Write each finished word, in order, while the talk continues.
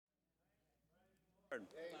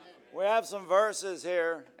We have some verses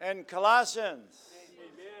here in Colossians.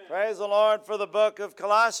 Amen. Praise the Lord for the book of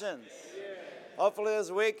Colossians. Amen. Hopefully this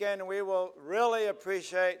weekend we will really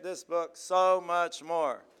appreciate this book so much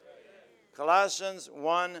more. Amen. Colossians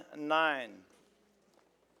 1:9.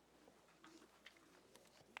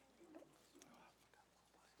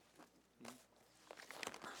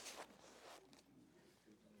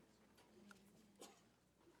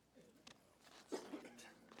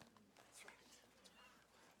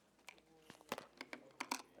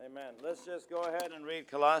 Amen. Let's just go ahead and read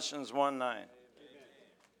Colossians 1:9.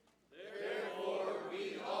 Therefore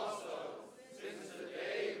we also, since the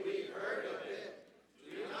day we heard of it,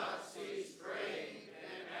 do not cease praying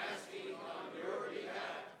and asking on your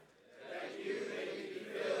behalf, that you may be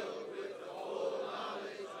filled with the full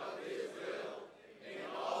knowledge of His will, in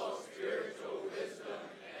all spiritual wisdom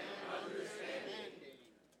and understanding.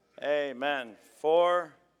 Amen.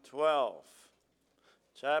 4:12.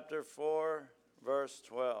 Chapter 4. Verse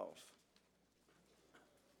 12.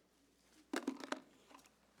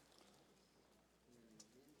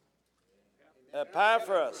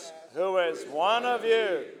 Epaphras, who is one of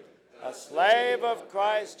you, a slave of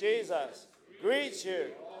Christ Jesus, greets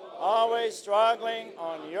you, always struggling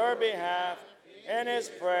on your behalf in his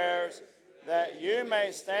prayers, that you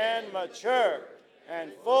may stand mature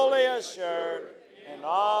and fully assured in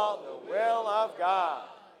all the will of God.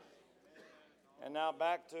 And now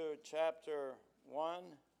back to chapter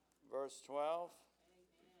 1, verse 12.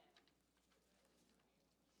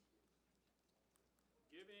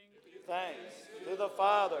 Giving thanks to the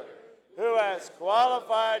Father, who has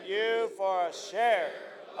qualified you for a share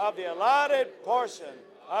of the allotted portion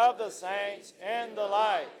of the saints in the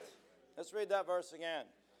light. Let's read that verse again.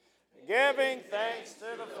 Giving thanks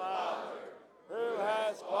to the Father, who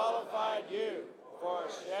has qualified you for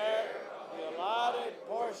a share of the allotted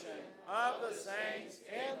portion of the saints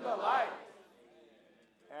in the light.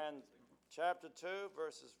 And chapter 2,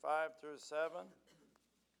 verses 5 through 7.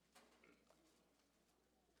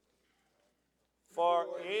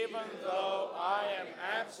 For even though I am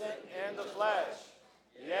absent in the flesh,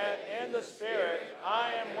 yet in the Spirit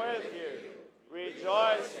I am with you,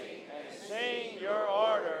 rejoicing and seeing your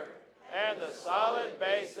order and the solid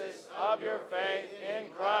basis of your faith in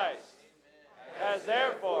Christ. As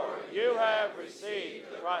therefore you have received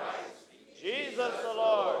Christ, Jesus the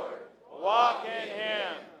Lord, walk in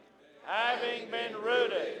him, having been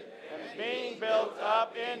rooted and being built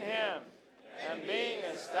up in him, and being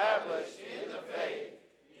established in the faith,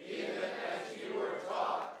 even as you were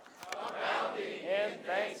taught, abounding in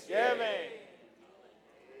thanksgiving.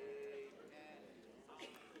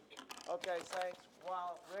 Okay, saints,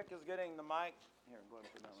 while Rick is getting the mic, here, go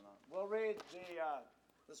ahead and put that one on. We'll read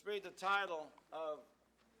let's read the title of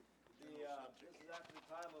this is actually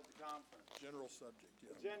the title of the conference. General subject,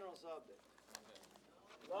 yeah. The general subject.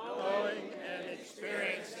 Knowing and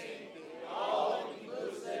experiencing the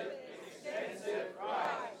all-inclusive, extensive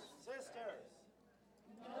Christ. Sisters.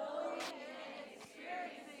 Knowing and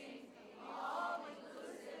experiencing the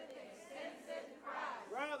all-inclusive, extensive Christ.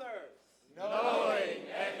 Brothers. Knowing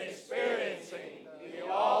and experiencing the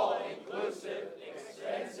all-inclusive,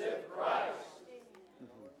 extensive Christ.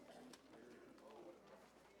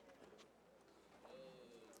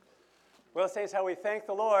 Well, saints, how we thank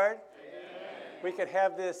the Lord. We could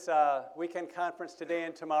have this weekend conference today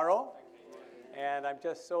and tomorrow. And I'm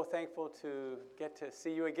just so thankful to get to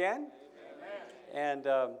see you again. And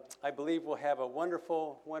I believe we'll have a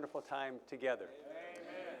wonderful, wonderful time together.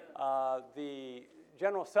 The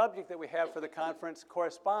general subject that we have for the conference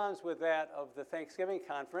corresponds with that of the Thanksgiving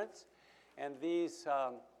conference. And these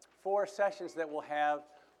 4 sessions that we'll have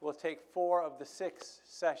will take 4 of the 6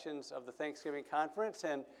 sessions of the Thanksgiving conference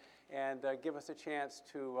and give us a chance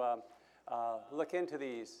to look into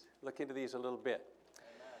these a little bit.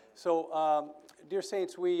 So, dear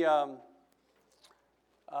saints, we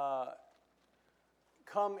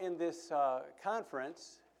come in this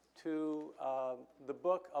conference to the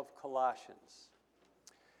book of Colossians.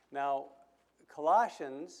 Now,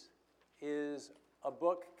 Colossians is a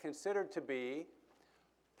book considered to be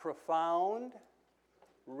profound,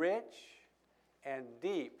 rich, and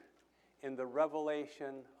deep in the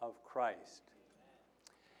revelation of Christ.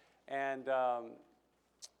 And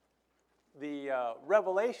the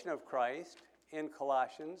revelation of Christ in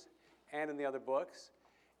Colossians and in the other books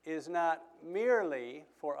is not merely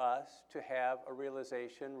for us to have a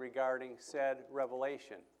realization regarding said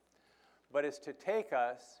revelation, but is to take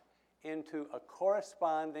us into a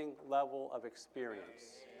corresponding level of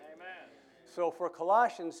experience. Amen. So for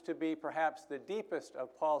Colossians to be perhaps the deepest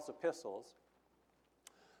of Paul's epistles,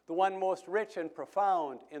 the one most rich and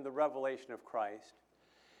profound in the revelation of Christ,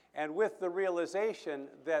 and with the realization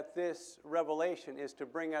that this revelation is to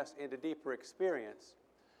bring us into deeper experience,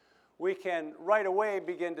 we can right away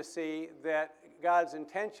begin to see that God's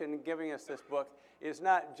intention in giving us this book is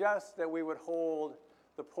not just that we would hold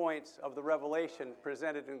the points of the revelation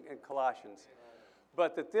presented in Colossians,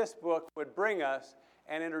 but that this book would bring us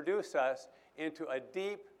and introduce us into a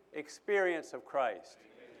deep experience of Christ.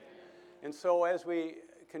 And so as we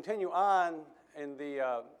continue on in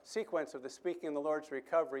the sequence of the Speaking in the Lord's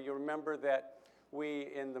Recovery, you remember that we,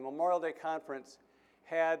 in the Memorial Day Conference,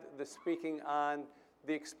 had the speaking on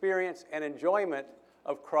the experience and enjoyment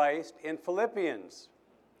of Christ in Philippians.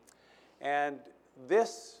 And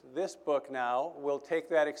this book now will take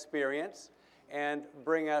that experience and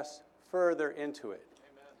bring us further into it.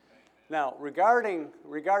 Now, regarding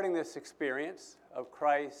this experience of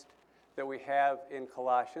Christ that we have in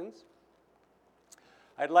Colossians,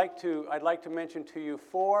 I'd like to mention to you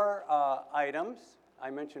four items.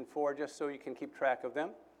 I mentioned four just so you can keep track of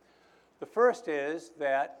them. The first is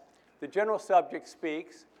that the general subject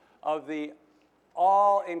speaks of the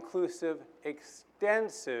all-inclusive,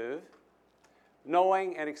 extensive,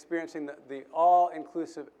 knowing and experiencing the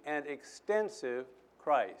all-inclusive and extensive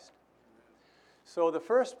Christ. So the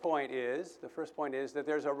first point is that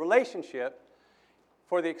there's a relationship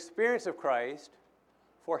for the experience of Christ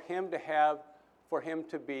for him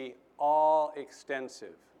to be all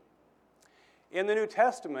extensive. In the New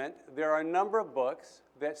Testament, there are a number of books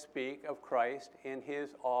that speak of Christ in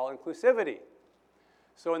his all-inclusivity.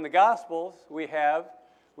 So in the Gospels, we have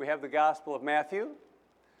the Gospel of Matthew,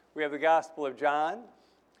 we have the Gospel of John.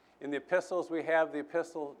 In the epistles, we have the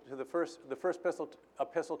epistle to the first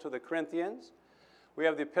epistle to the Corinthians. We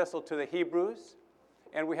have the epistle to the Hebrews,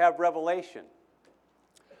 and we have Revelation.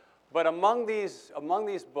 But among these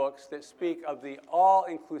books that speak of the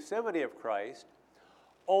all-inclusivity of Christ,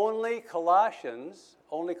 only Colossians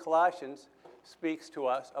speaks to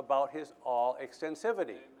us about his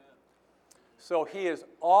all-extensivity. So he is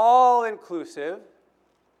all-inclusive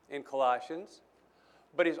in Colossians,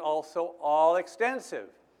 but he's also all-extensive.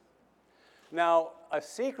 Now, a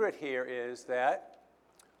secret here is that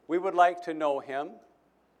we would like to know him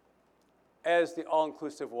as the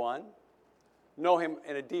all-inclusive one, know him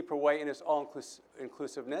in a deeper way in his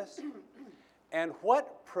all-inclusiveness, and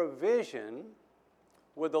what provision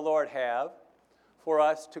would the Lord have for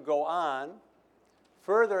us to go on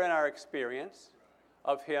further in our experience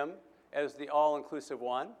of him as the all-inclusive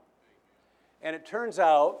one. And it turns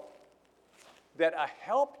out that a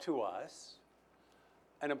help to us,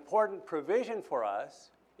 an important provision for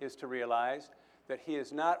us, is to realize that he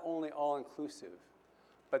is not only all-inclusive,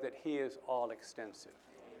 but that he is all-extensive.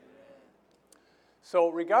 So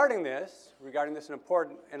regarding this,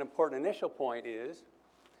 an important initial point is,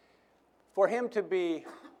 for him to be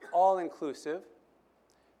all-inclusive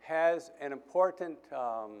has an important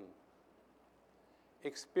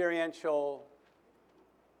experiential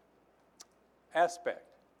aspect.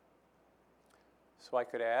 So I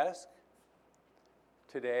could ask,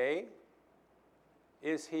 today,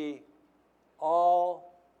 is he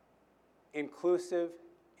all-inclusive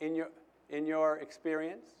in your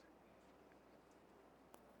experience?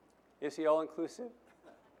 Is he all-inclusive?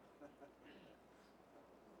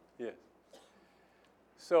 Yes.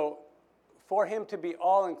 So for him to be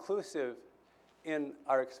all-inclusive in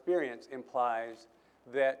our experience implies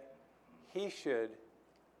that he should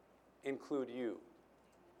include you.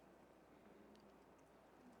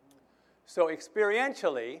 So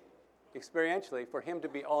experientially, for him to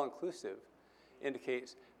be all-inclusive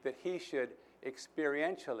indicates that he should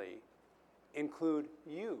experientially include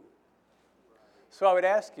you. So I would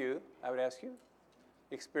ask you,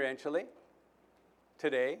 experientially,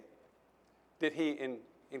 today, did he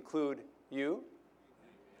include you?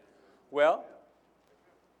 Well,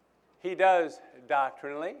 he does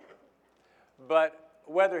doctrinally, but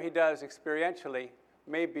whether he does experientially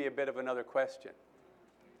may be a bit of another question.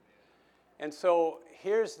 And so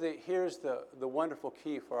here's the wonderful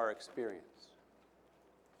key for our experience.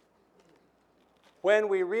 When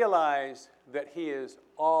we realize that he is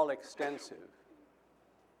all-extensive,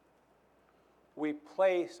 we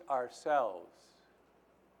place ourselves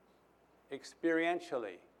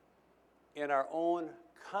experientially in our own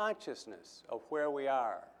consciousness of where we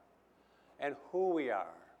are and who we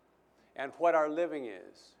are and what our living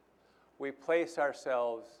is. We place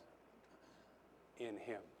ourselves in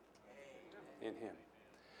him. In him.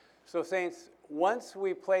 So saints, once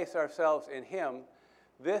we place ourselves in him,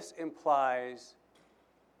 this implies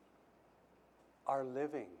our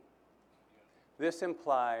living. This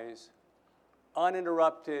implies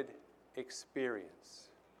uninterrupted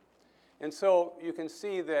experience. And so you can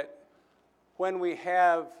see that when we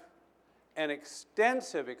have an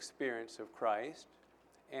extensive experience of Christ,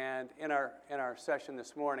 and in our session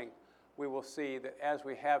this morning, we will see that as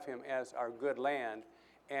we have him as our good land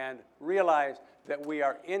and realize that we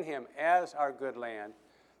are in him as our good land,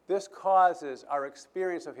 this causes our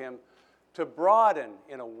experience of him to broaden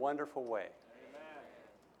in a wonderful way. Amen.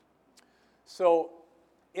 So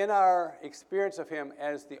in our experience of him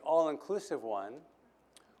as the all-inclusive one,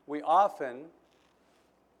 we often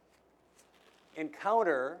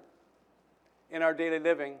encounter in our daily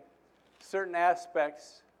living certain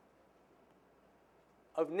aspects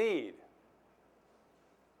of need.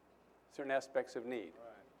 Certain aspects of need.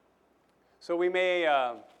 Right. So we may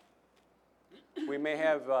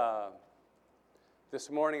have this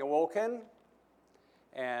morning awoken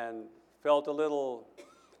and felt a little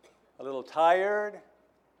tired,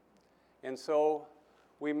 and so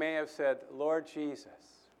we may have said, Lord Jesus,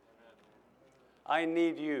 I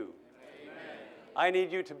need you. Amen. I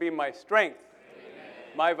need you to be my strength,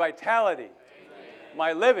 amen, my vitality, amen,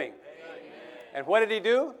 my living. Amen. And what did he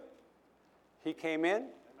do? He came in,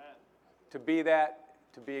 amen, to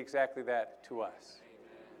be exactly that to us.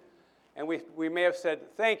 Amen. And we may have said,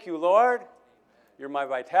 thank you, Lord. You're my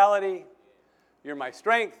vitality. You're my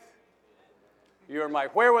strength. You're my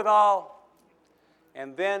wherewithal.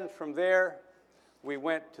 And then from there, we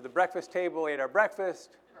went to the breakfast table, ate our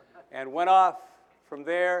breakfast, and went off from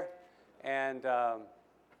there. And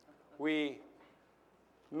we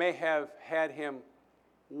may have had him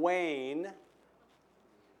wane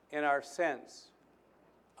in our sense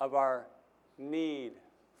of our need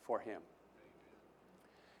for him.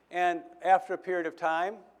 And after a period of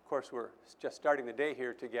time, of course, we're just starting the day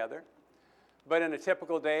here together, but in a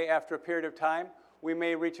typical day, after a period of time, we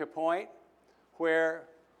may reach a point where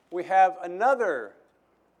we have another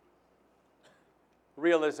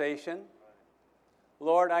realization.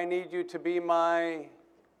 Lord, I need you to be my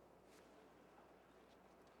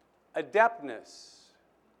adeptness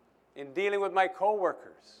in dealing with my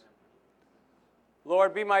coworkers.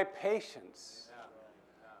 Lord, be my patience.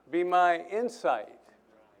 Be my insight.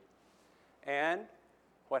 And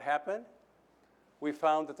what happened? We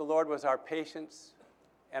found that the Lord was our patience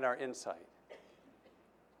and our insight.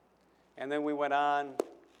 And then we went on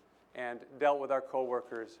and dealt with our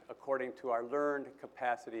coworkers according to our learned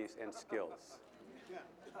capacities and skills.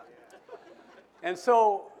 And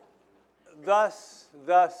so, thus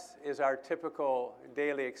is our typical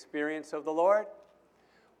daily experience of the Lord.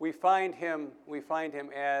 We find him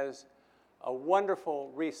as a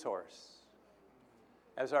wonderful resource.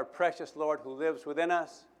 As our precious Lord who lives within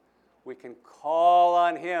us, we can call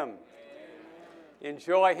on him,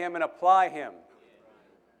 enjoy him, and apply him.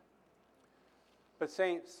 But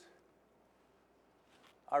saints,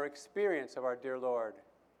 our experience of our dear Lord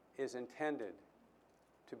is intended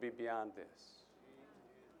to be beyond this.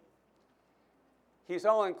 He's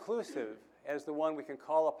all-inclusive as the one we can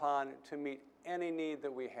call upon to meet any need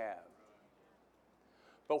that we have.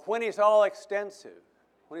 But when he's all extensive,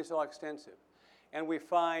 and we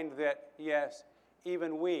find that, yes,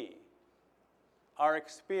 even we, our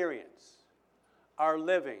experience, our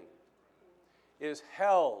living, is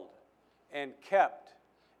held and kept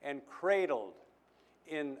and cradled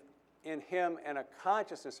in him and a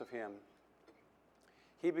consciousness of him,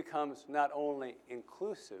 he becomes not only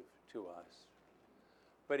inclusive to us,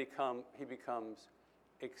 but he becomes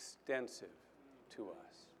extensive to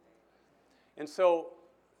us. And so,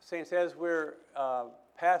 saints, as we're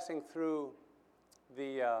passing through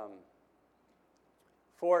the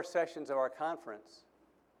 4 sessions of our conference,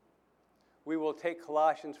 we will take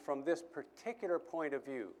Colossians from this particular point of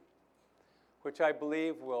view, which I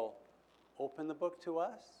believe will open the book to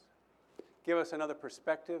us, give us another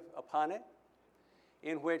perspective upon it,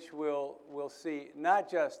 in which we'll see not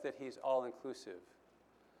just that he's all-inclusive,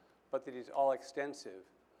 but that he's all-extensive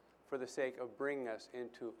for the sake of bringing us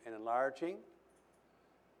into an enlarging,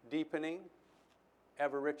 deepening,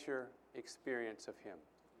 ever richer experience of him.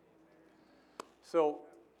 So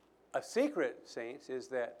a secret, saints, is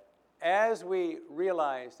that as we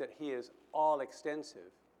realize that he is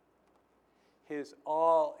all-extensive, his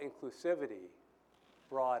all-inclusivity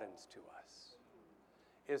broadens to us,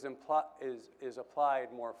 is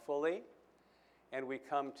applied more fully, and we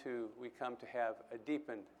come to have a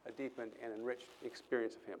deepened and enriched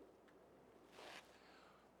experience of him.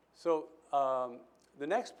 So the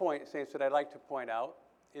next point, saints, that I'd like to point out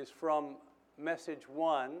is from message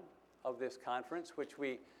 1 of this conference, which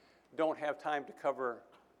we don't have time to cover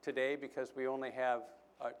today because we only have,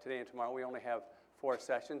 today and tomorrow, we only have 4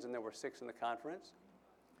 sessions, and there were 6 in the conference.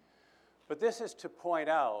 But this is to point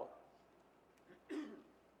out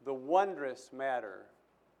the wondrous matter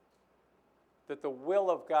that the will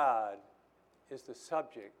of God is the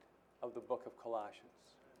subject of the book of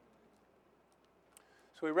Colossians.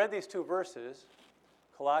 So we read these two verses,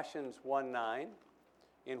 Colossians 1:9,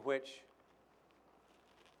 in which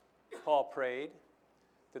Paul prayed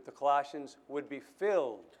that the Colossians would be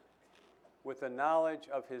filled with the knowledge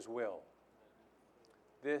of his will.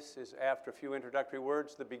 This is, after a few introductory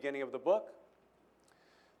words, the beginning of the book.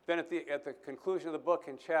 Then at the conclusion of the book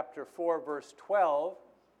in chapter 4, verse 12,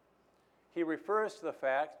 he refers to the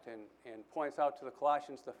fact and points out to the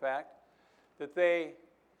Colossians the fact that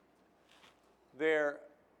their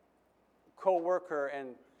co-worker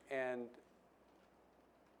and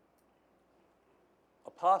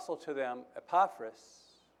apostle to them,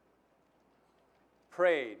 Epaphras,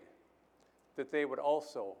 prayed that they would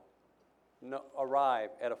also arrive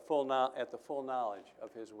at the full knowledge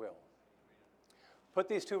of his will. Put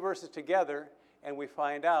these two verses together, and we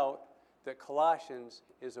find out that Colossians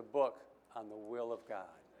is a book on the will of God.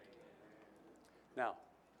 Now,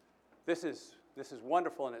 this is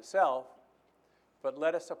wonderful in itself, but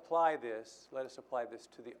let us apply this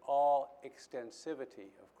to the all-extensivity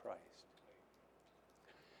of Christ.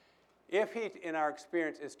 If he, in our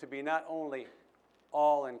experience, is to be not only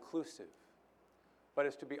all-inclusive, but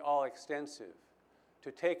is to be all-extensive,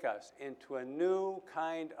 to take us into a new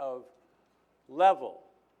kind of level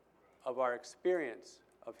of our experience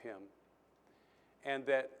of him, and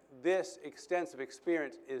that this extensive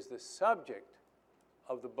experience is the subject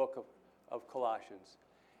of the book of Colossians,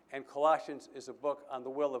 and Colossians is a book on the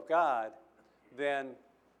will of God, then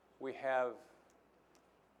we have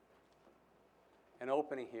an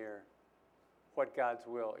opening here what God's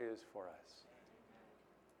will is for us.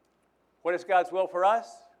 What is God's will for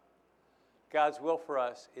us? God's will for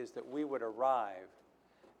us is that we would arrive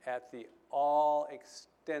at the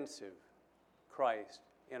all-extensive Christ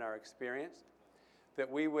in our experience, that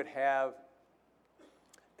we would have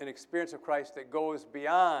an experience of Christ that goes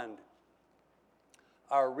beyond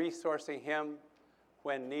our resourcing him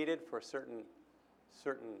when needed for certain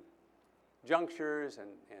junctures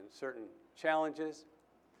and certain challenges,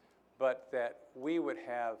 but that we would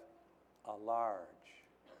have a large,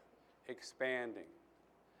 expanding,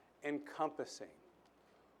 encompassing,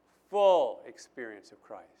 full experience of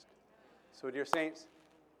Christ. So, dear saints,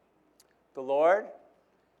 the Lord,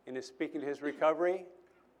 in his speaking to his recovery,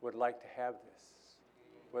 would like to have this,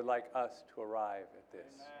 would like us to arrive at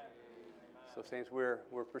this. Amen. So, saints, we're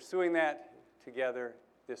pursuing that together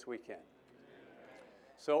this weekend.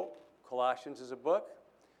 So, Colossians is a book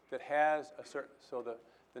that has a certain, so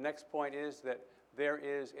the next point is that there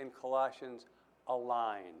is in Colossians a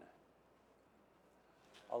line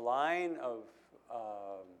of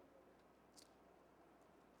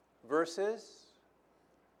verses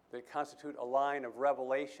that constitute a line of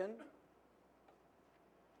revelation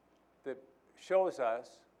that shows us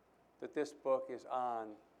that this book is on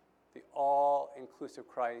the all-inclusive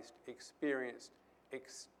Christ experienced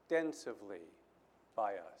extensively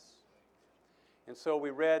by us. And so we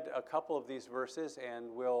read a couple of these verses, and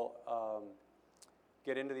we'll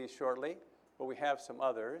get into these shortly, but we have some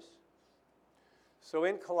others. So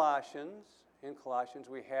in Colossians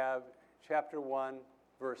we have chapter 1,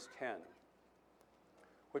 verse 10,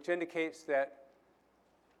 which indicates that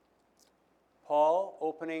Paul,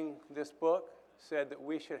 opening this book, said that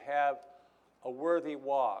we should have a worthy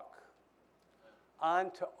walk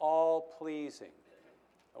unto all pleasing.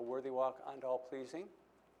 A worthy walk unto all pleasing.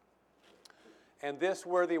 And this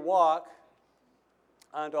worthy walk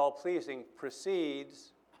unto all pleasing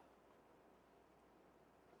precedes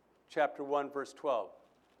chapter 1, verse 12.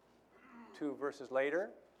 2 verses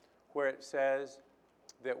later, where it says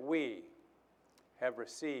that we have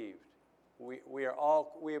received, we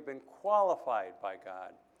have been qualified by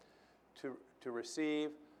God to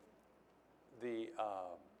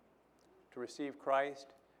receive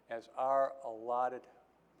Christ as our allotted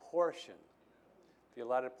portion, the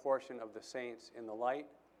allotted portion of the saints in the light.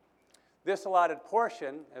 This allotted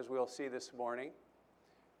portion, as we'll see this morning,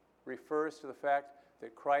 refers to the fact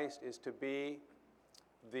that Christ is to be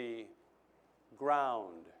the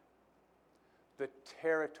ground, the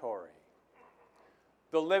territory,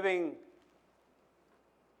 the living,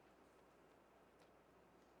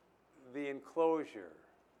 the enclosure,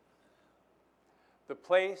 the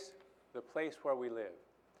place where we live.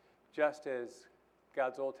 Just as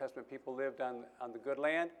God's Old Testament people lived on the good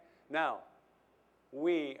land, now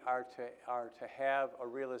we are to have a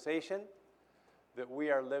realization that we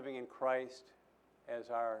are living in Christ as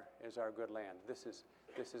our good land. This is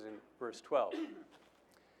in verse 12.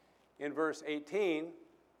 In verse 18,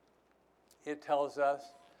 it tells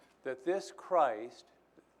us that this Christ,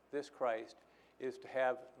 Christ, is to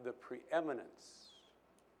have the preeminence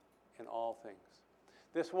in all things.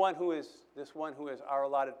 This one who is our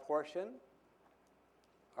allotted portion,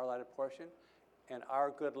 and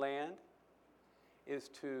our good land, is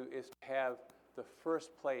to have the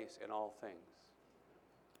first place in all things.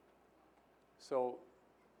 So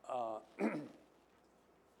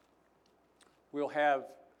we'll have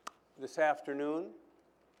this afternoon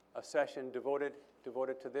a session devoted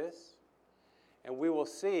to this, and we will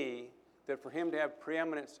see that for him to have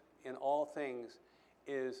preeminence in all things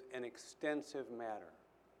is an extensive matter.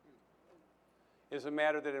 It is a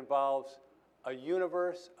matter that involves a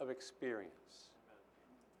universe of experience.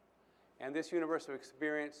 And this universe of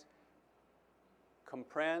experience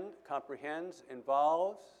comprehends,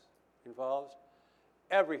 involves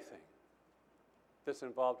everything that's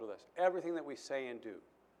involved with us. Everything that we say and do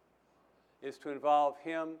is to involve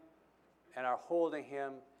him and our holding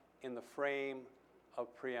him in the frame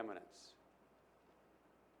of preeminence.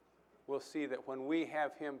 We'll see that when we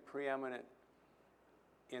have him preeminent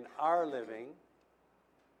in our living,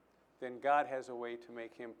 then God has a way to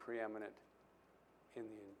make him preeminent in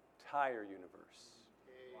the entire universe.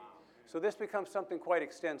 Wow. So this becomes something quite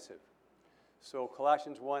extensive. So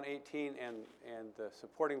Colossians 1:18 and the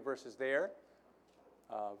supporting verses there,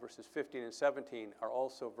 verses 15 and 17, are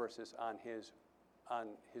also verses on his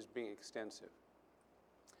being extensive.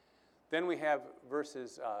 Then we have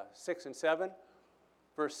verses 6 and 7.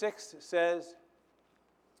 Verse 6 says,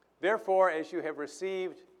 "Therefore, as you have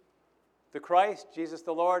received the Christ, Jesus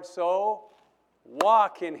the Lord, so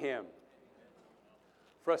walk in him."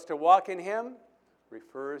 For us to walk in him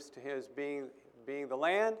refers to his being the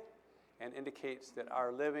land, and indicates that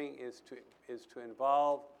our living is to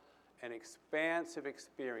involve an expansive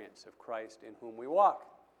experience of Christ in whom we walk,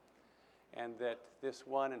 and that this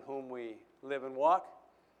one in whom we live and walk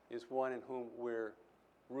is one in whom we're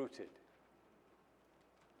rooted.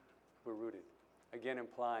 We're rooted. Again,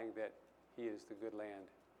 implying that he is the good land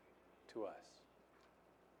to us.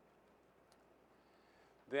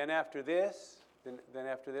 Then after this,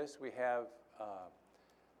 we have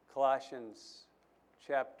Colossians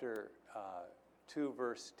chapter 2,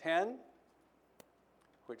 verse 10,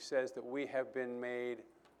 which says that we have been made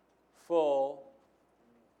full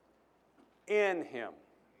in him.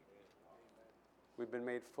 We've been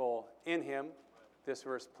made full in him. This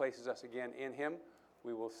verse places us again in him.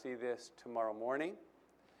 We will see this tomorrow morning.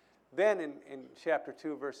 Then in chapter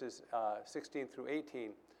 2, verses 16 through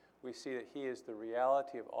 18, we see that he is the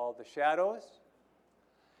reality of all the shadows.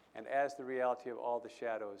 And as the reality of all the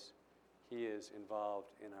shadows, he is involved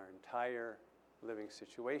in our entire living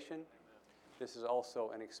situation. Amen. This is also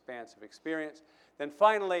an expansive experience. Then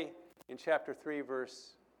finally, in chapter 3,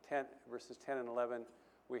 verses 10 and 11,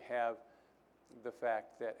 we have the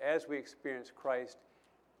fact that as we experience Christ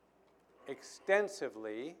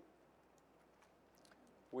extensively,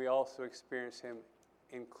 we also experience him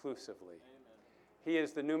inclusively. Amen. He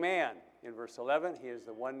is the new man. In verse 11, he is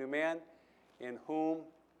the one new man in whom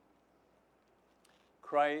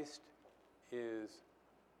Christ is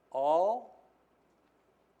all,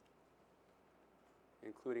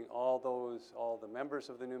 including all the members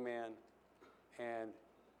of the new man, and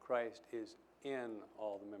Christ is in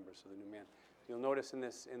all the members of the new man. You'll notice in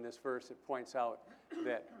this verse it points out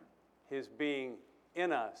that his being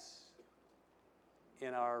in us,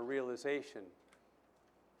 in our realization,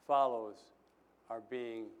 follows our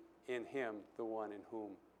being in him, the one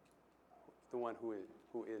who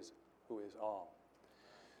is all.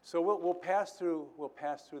 So we'll pass through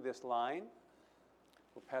this line.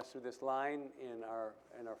 We'll pass through this line in our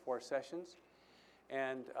 4 sessions,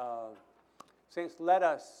 and saints, let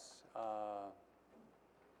us,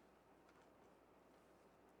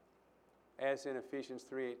 as in Ephesians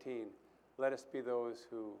 3:18, let us be those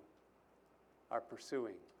who are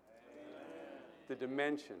pursuing the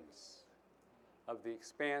dimensions of the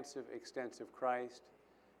expansive, extensive Christ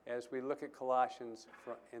as we look at Colossians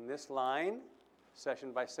in this line,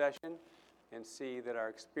 session by session, and see that our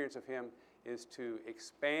experience of him is to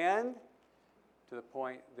expand to the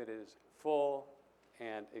point that it is full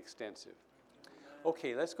and extensive.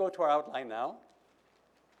 Okay, let's go to our outline now.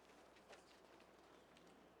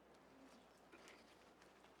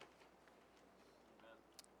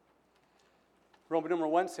 Roman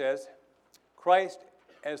numeral 1 says, Christ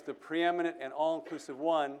as the preeminent and all-inclusive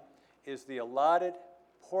one is the allotted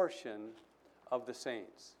portion of the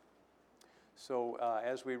saints. So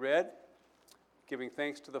as we read, giving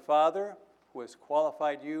thanks to the Father who has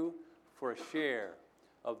qualified you for a share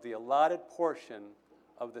of the allotted portion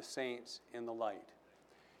of the saints in the light.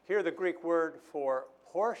 Here the Greek word for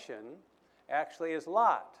portion actually is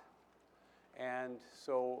lot. And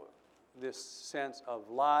so this sense of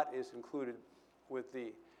lot is included with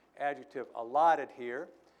the adjective allotted here.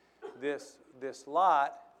 This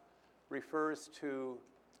lot refers to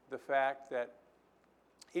the fact that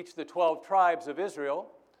each of the 12 tribes of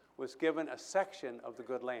Israel was given a section of the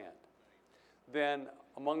good land. Then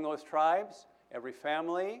among those tribes, every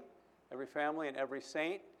family and every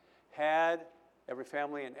saint had, every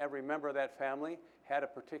family and every member of that family had a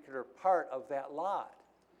particular part of that lot.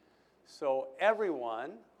 So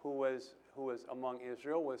everyone who was among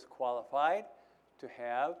Israel was qualified to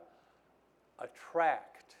have a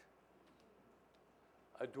tract,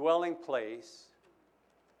 a dwelling place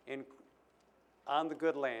on the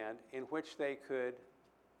good land in which they could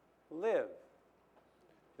live.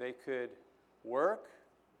 They could work,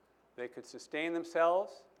 they could sustain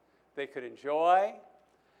themselves, they could enjoy,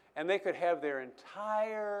 and they could have their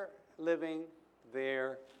entire living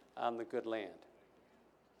there on the good land.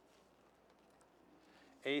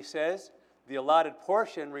 A says, the allotted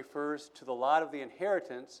portion refers to the lot of the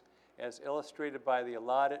inheritance as illustrated by the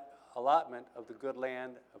allotment of the good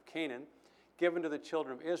land of Canaan given to the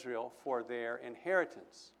children of Israel for their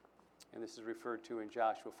inheritance. And this is referred to in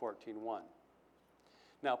Joshua 14:1.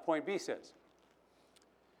 Now, point B says,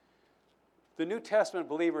 the New Testament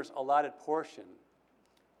believer's allotted portion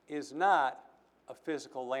is not a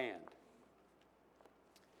physical land.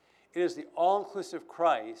 It is the all-inclusive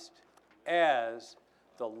Christ as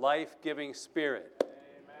the life-giving Spirit.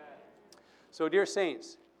 Amen. So, dear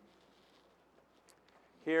saints,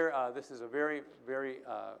 here, this is a very, very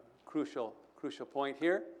crucial point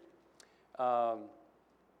here. Our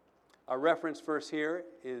reference verse here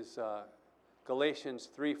is Galatians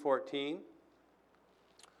 3:14,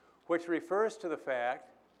 which refers to the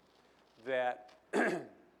fact that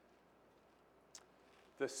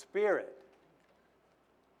the Spirit,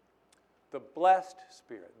 the blessed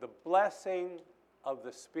Spirit, the blessing of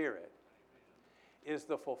the Spirit is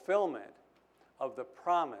the fulfillment of the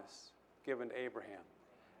promise given to Abraham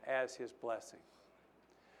as his blessing.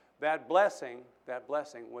 That blessing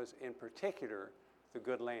was in particular the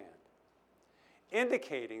good land,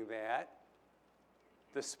 indicating that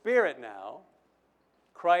the Spirit now,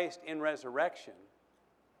 Christ in resurrection,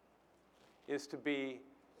 is to be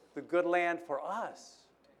the good land for us.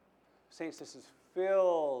 Saints, this is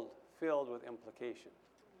filled with implication.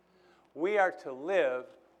 We are to live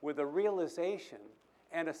with a realization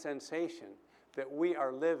and a sensation that we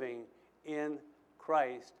are living in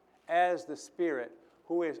Christ as the Spirit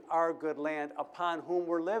who is our good land upon whom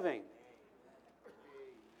we're living.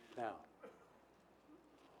 Now,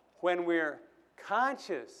 when we're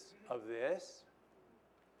conscious of this,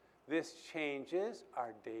 this changes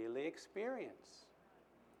our daily experience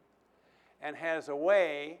and has a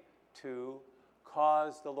way to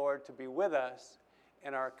cause the Lord to be with us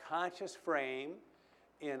in our conscious frame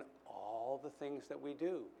in all the things that we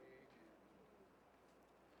do.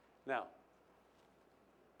 Now,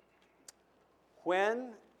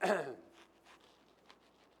 when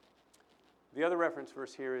the other reference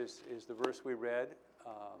verse here is the verse we read,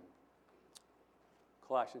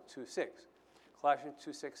 Colossians 2:6. Colossians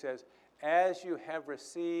 2:6 says, as you have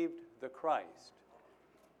received the Christ,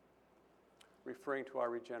 referring to our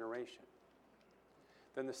regeneration.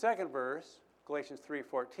 Then the second verse, Galatians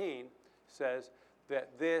 3:14, says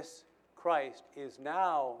that this Christ is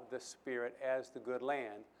now the Spirit as the good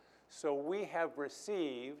land. So we have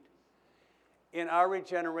received in our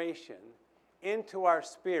regeneration into our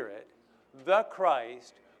spirit the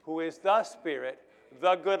Christ who is the Spirit,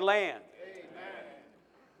 the good land. Amen.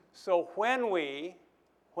 So when we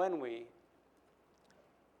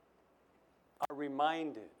are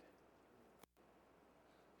reminded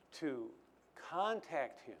to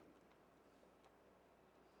contact Him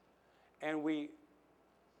and we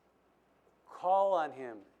call on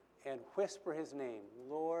Him and whisper His name,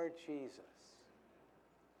 Lord Jesus,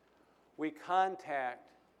 we contact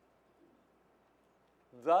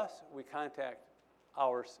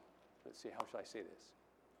our, let's see, how shall I say this?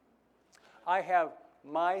 I have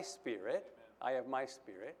my spirit,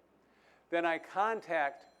 then I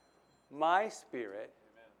contact my spirit,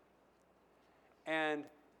 and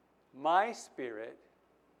my spirit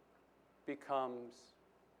becomes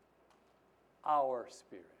our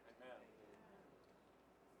spirit.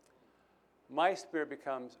 My spirit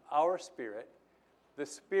becomes our spirit, the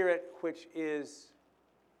Spirit which is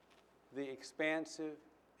the expansive,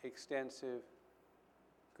 extensive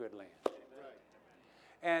good land.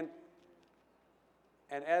 And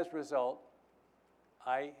as a result,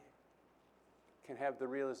 I can have the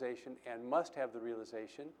realization and must have the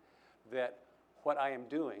realization that what I am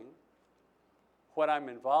doing, what I'm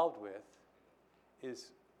involved with,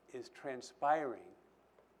 is transpiring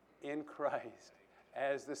in Christ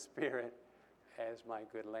as the Spirit, as my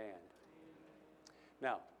good land.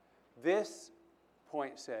 Now, this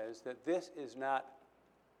point says that this is not,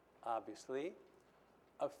 obviously,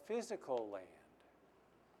 a physical land.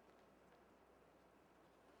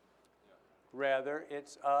 Rather,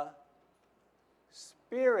 it's a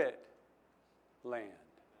spirit land.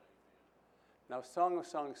 Now, Song of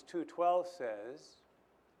Songs 2:12 says,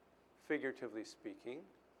 figuratively speaking,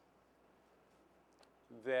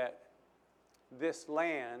 that this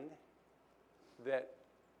land that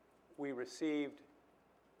we received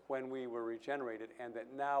when we were regenerated and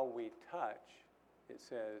that now we touch, it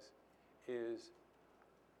says, is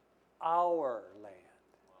our land.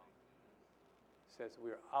 It says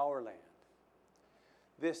we're our land.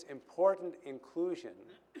 This important inclusion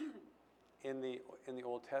in the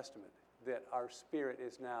Old Testament, that our spirit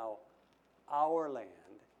is now our land,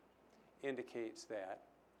 indicates that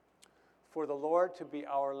for the Lord to be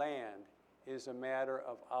our land is a matter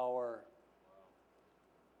of our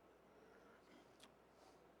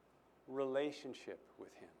relationship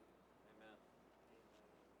with Him. Amen.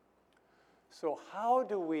 So how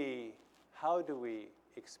do we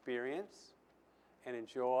experience and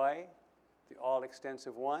enjoy the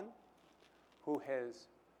all-extensive One who has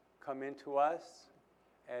come into us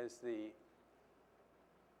as the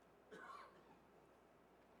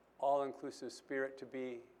all-inclusive Spirit to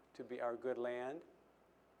be our good land?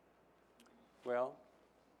 Well,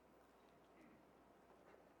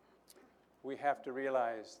 we have to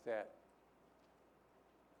realize that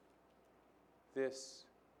this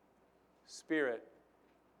Spirit,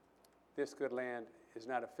 this good land, is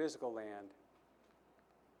not a physical land.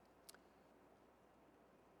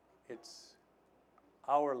 It's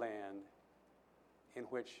our land in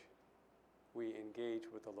which we engage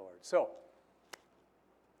with the Lord. So,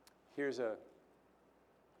 here's a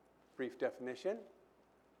brief definition.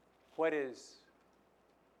 What is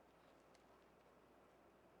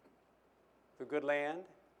the good land?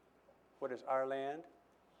 What is our land?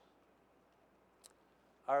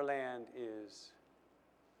 Our land is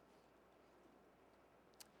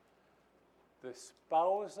the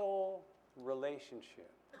spousal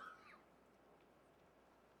relationship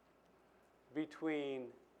between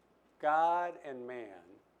God and man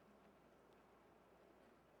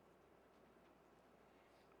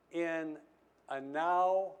in a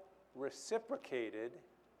now reciprocated,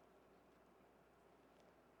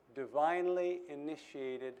 divinely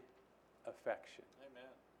initiated affection. Amen.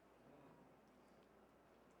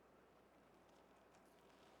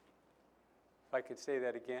 If I could say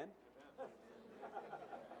that again.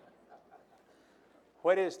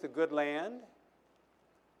 What is the good land,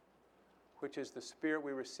 which is the Spirit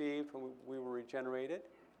we received when we were regenerated?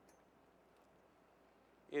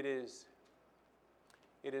 It is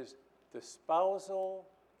the spousal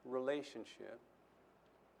relationship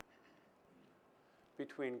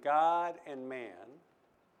between God and man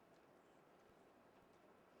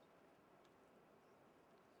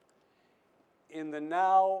in the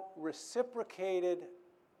now reciprocated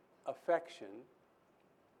affection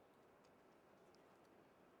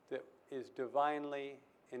that is divinely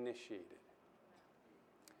initiated.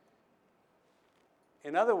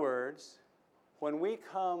 In other words, when we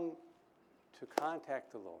come to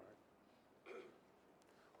contact the Lord,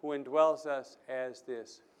 who indwells us as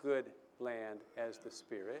this good land, as the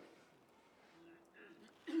Spirit,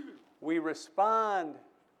 we respond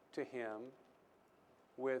to Him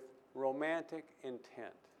with romantic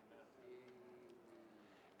intent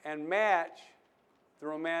and match the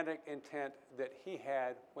romantic intent that He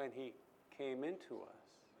had when He came into us.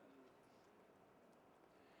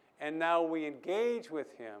 And now we engage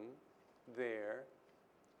with Him there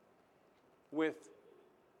with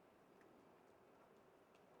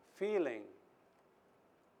feeling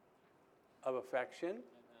of affection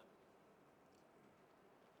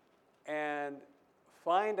and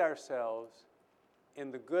find ourselves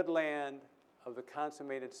in the good land of the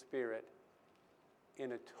consummated Spirit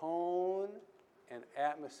in a tone and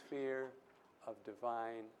atmosphere of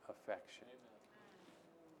divine affection.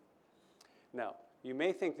 Now, you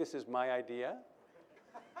may think this is my idea,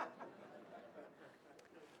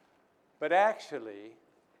 but actually,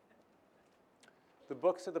 the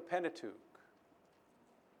books of the Pentateuch,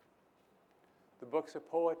 the books of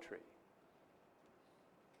poetry,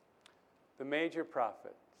 the major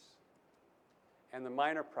prophets, and the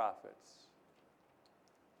minor prophets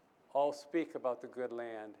all speak about the good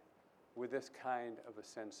land with this kind of a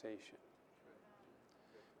sensation.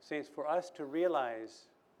 Saints, for us to realize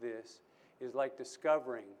this is like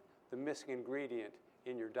discovering the missing ingredient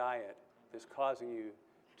in your diet that's causing you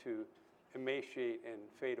to emaciate and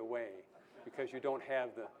fade away because you don't have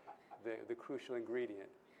the crucial ingredient.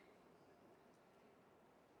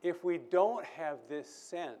 If we don't have this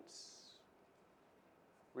sense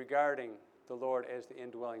regarding the Lord as the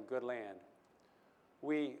indwelling good land,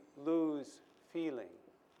 we lose feeling.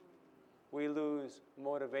 We lose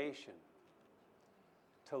motivation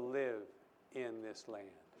to live in this land.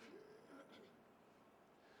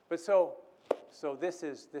 But so this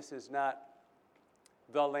is not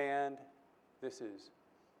the land, this is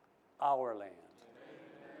our land.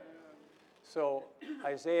 So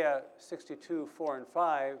Isaiah 62, 4 and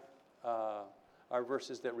 5 are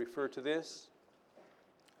verses that refer to this,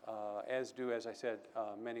 as do, as I said,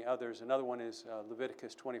 many others. Another one is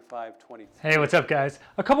Leviticus 25, 23. Hey, what's up, guys?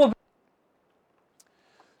 A couple of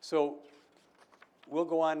So we'll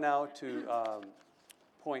go on now to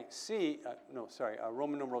point C,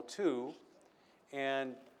 Roman numeral 2,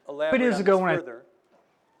 and elaborate years on ago this when I- further.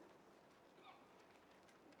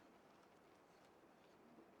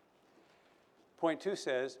 Point 2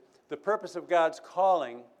 says, the purpose of God's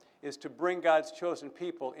calling is to bring God's chosen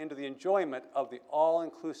people into the enjoyment of the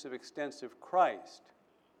all-inclusive, extensive Christ,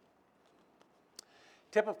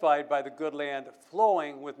 typified by the good land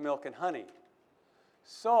flowing with milk and honey.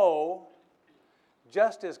 So,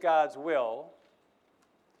 just as God's will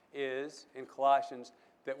is, in Colossians,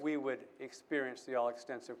 that we would experience the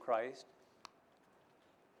all-extensive Christ,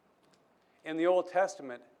 in the Old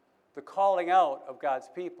Testament, the calling out of God's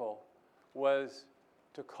people was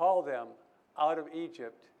to call them out of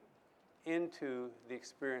Egypt into the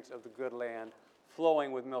experience of the good land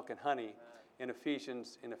flowing with milk and honey in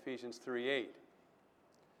Ephesians 3:8.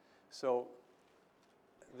 So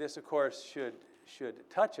this, of course, should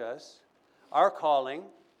touch us. Our calling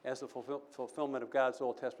as the fulfillment of God's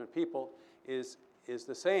Old Testament people is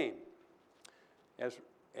the same.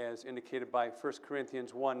 As indicated by 1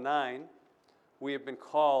 Corinthians 1:9, we have been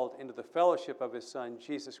called into the fellowship of his Son,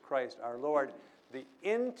 Jesus Christ our Lord. The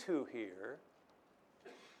into here,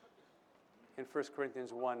 in 1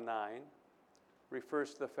 Corinthians 1:9,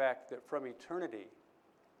 refers to the fact that from eternity,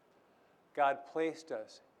 God placed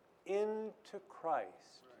us into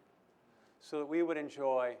Christ so that we would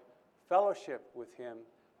enjoy fellowship with him,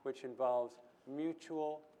 which involves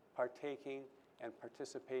mutual partaking and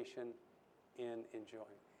participation in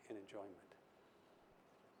enjoyment.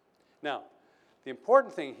 Now, the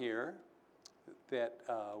important thing here that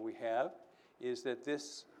we have is that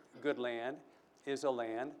this good land is a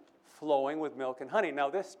land flowing with milk and honey. Now,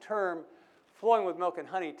 this term, flowing with milk and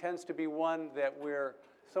honey, tends to be one that we're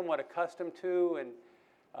somewhat accustomed to and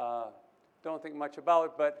don't think much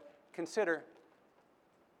about, but consider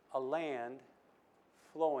a land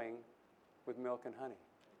flowing with milk and honey.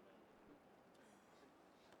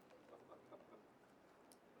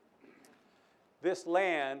 This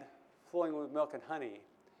land flowing with milk and honey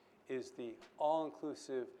is the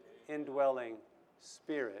all-inclusive, indwelling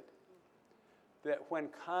Spirit that, when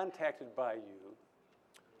contacted by you,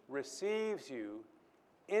 receives you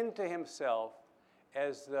into himself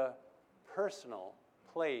as the personal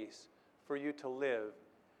place for you to live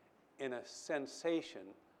in a sensation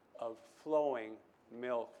of flowing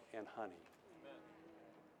milk and honey.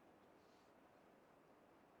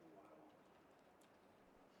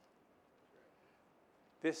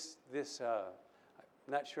 I'm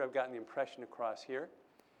not sure I've gotten the impression across here.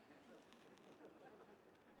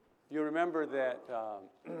 You remember that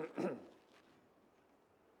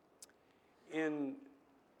in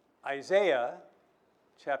Isaiah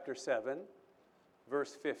chapter 7,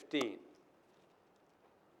 verse 15,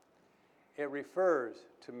 it refers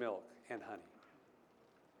to milk and honey,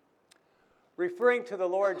 referring to the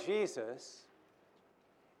Lord Jesus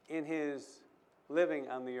in his living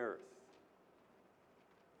on the earth.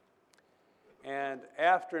 And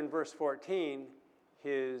after, in verse 14,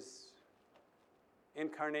 his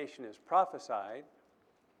incarnation is prophesied,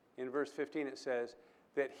 in verse 15 it says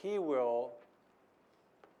that he will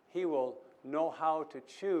know how to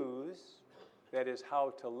choose, that is,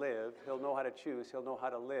 how to live. He'll know how to choose, he'll know how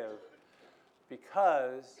to live,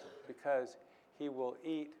 because he will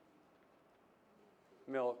eat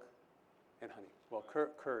milk and honey. Well,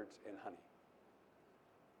 curds and honey.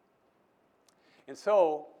 And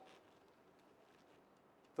so,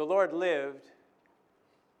 the Lord lived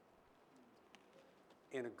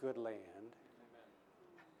in a good land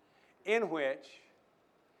in which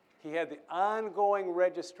he had the ongoing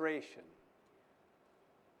registration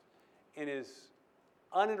in his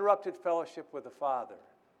uninterrupted fellowship with the Father,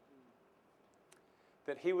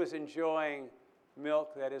 that he was enjoying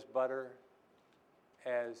milk, that is butter,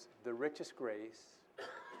 as the richest grace,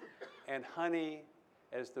 and honey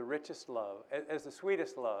as the richest love, as the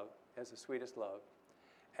sweetest love, as the sweetest love,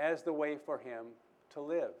 as the way for him to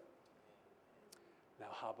live. Now,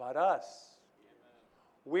 how about us?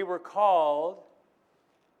 We were called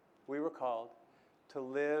to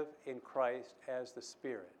live in Christ as the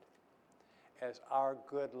Spirit, as our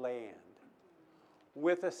good land,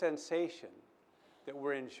 with a sensation that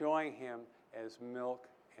we're enjoying him as milk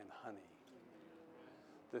and honey.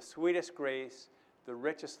 The sweetest grace, the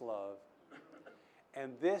richest love,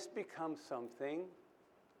 and this becomes something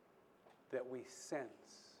that we sense.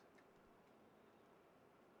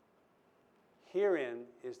 Herein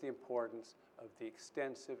is the importance of the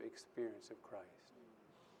extensive experience of Christ.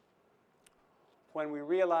 When we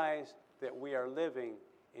realize that we are living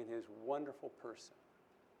in his wonderful person,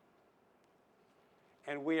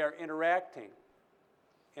 and we are interacting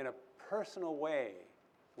in a personal way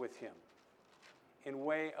with him, in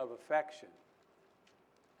way of affection,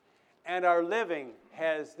 and our living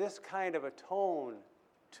has this kind of a tone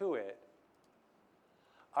to it,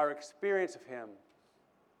 our experience of him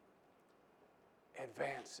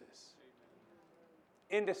advances.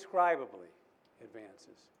 Indescribably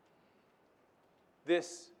advances.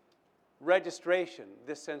 This registration,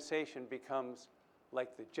 this sensation becomes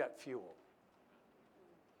like the jet fuel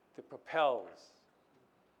that propels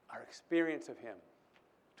our experience of him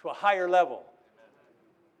to a higher level.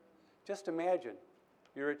 Just imagine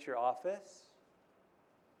you're at your office,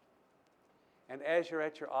 and as you're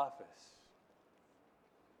at your office,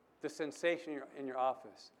 the sensation in your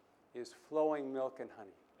office is flowing milk and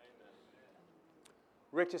honey.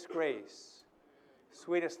 Richest grace,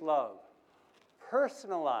 sweetest love,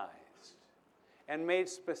 personalized and made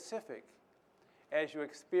specific as you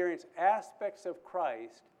experience aspects of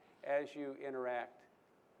Christ as you interact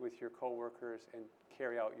with your coworkers and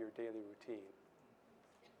carry out your daily routine.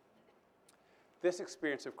 This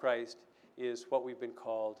experience of Christ is what we've been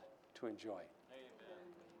called to enjoy.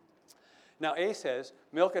 Now, A says,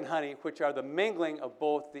 milk and honey, which are the mingling of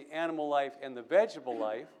both the animal life and the vegetable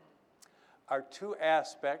life, are two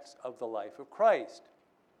aspects of the life of Christ,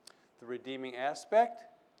 the redeeming aspect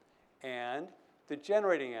and the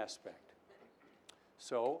generating aspect.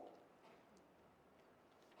 So,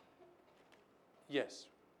 yes,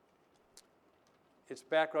 it's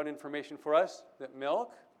background information for us that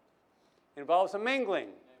milk involves a mingling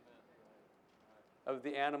of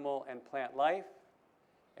the animal and plant life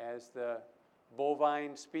as the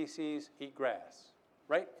bovine species eat grass,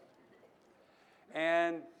 right?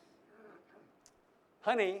 And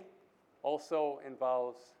honey also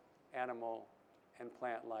involves animal and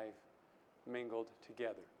plant life mingled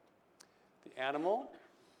together. The animal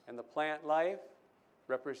and the plant life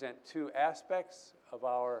represent two aspects of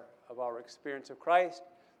our experience of Christ,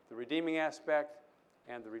 the redeeming aspect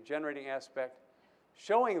and the regenerating aspect,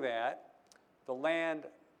 showing that the land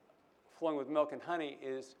flowing with milk and honey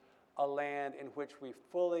is a land in which we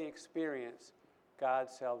fully experience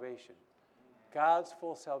God's salvation. God's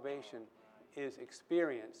full salvation is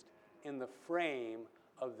experienced in the frame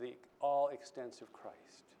of the all-extensive Christ.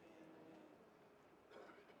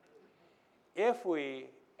 If we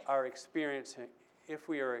are experiencing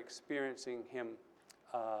him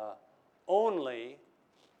only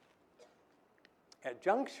at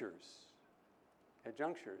junctures,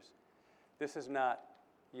 this is not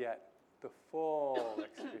yet the full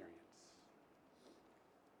experience.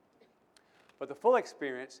 But the full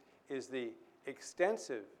experience is the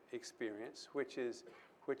extensive experience, which is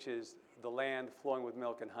the land flowing with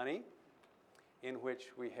milk and honey, in which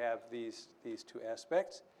we have these two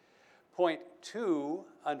aspects. Point 2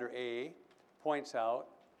 under A points out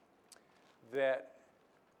that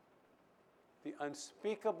the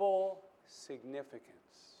unspeakable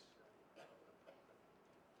significance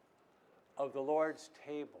of the Lord's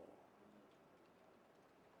table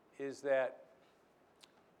is that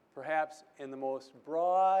perhaps in the most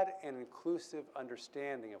broad and inclusive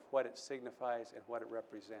understanding of what it signifies and what it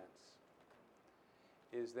represents,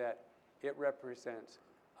 is that it represents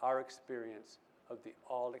our experience of the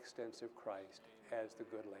all-extensive Christ as the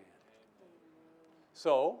good land.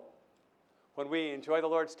 So, when we enjoy the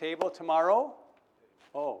Lord's table tomorrow,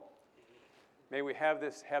 may we have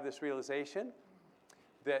this realization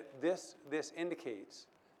that this indicates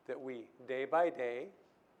that we, day by day,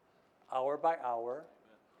 hour by hour,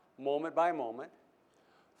 moment by moment,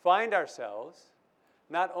 find ourselves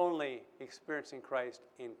not only experiencing Christ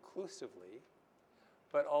inclusively,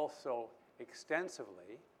 but also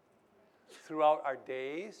extensively throughout our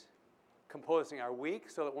days, composing our week,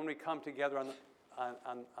 so that when we come together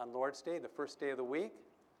on Lord's Day, the first day of the week,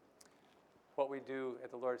 what we do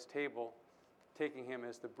at the Lord's table, taking him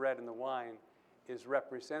as the bread and the wine, is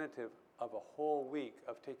representative of a whole week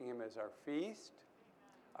of taking him as our feast,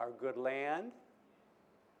 our good land.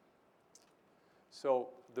 So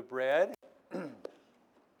the bread,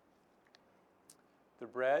 the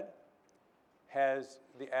bread has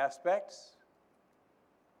the aspects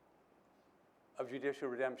of judicial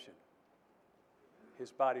redemption, his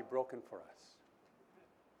body broken for us.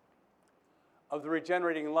 Of the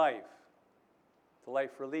regenerating life, the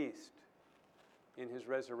life released in his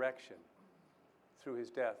resurrection through his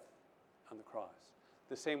death on the cross.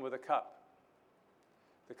 The same with the cup.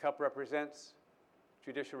 The cup represents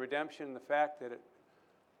judicial redemption, the fact that it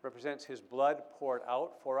represents his blood poured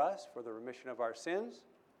out for us for the remission of our sins,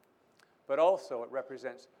 but also it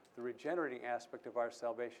represents the regenerating aspect of our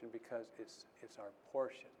salvation because it's our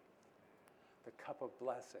portion, the cup of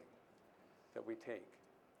blessing that we take.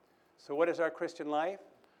 So what is our Christian life?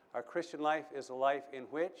 Our Christian life is a life in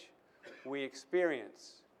which we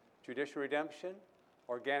experience judicial redemption,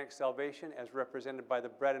 organic salvation as represented by the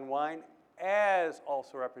bread and wine, as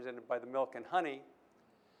also represented by the milk and honey,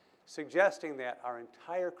 suggesting that our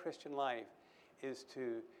entire Christian life is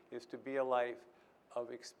to be a life of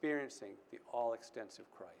experiencing the all-extensive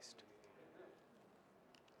Christ.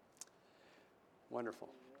 Wonderful.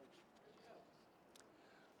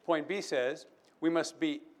 Point B says, we must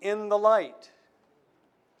be in the light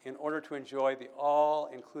in order to enjoy the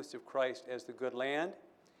all-inclusive Christ as the good land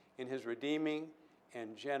in his redeeming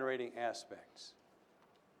and generating aspects.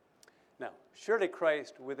 Now, surely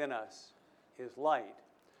Christ within us is light,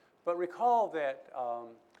 but recall that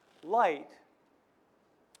light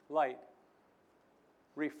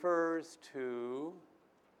refers to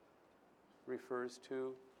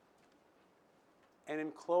an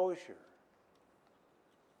enclosure,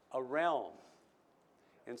 a realm.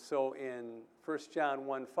 And so in 1 John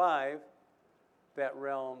 1:5, that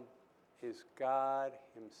realm is God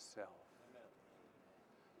himself.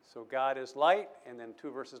 So God is light, and then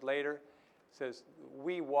 2 verses later it says,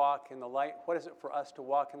 we walk in the light. What is it for us to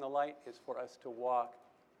walk in the light? It's for us to walk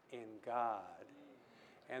in God.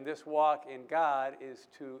 And this walk in God is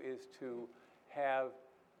to have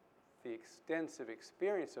the extensive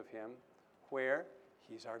experience of him where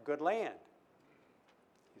he's our good land.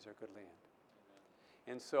 He's our good land.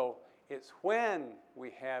 And so it's when we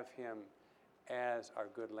have him as our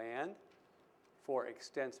good land for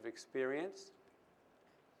extensive experience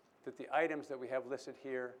that the items that we have listed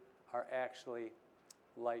here are actually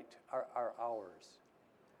light, are ours.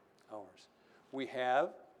 We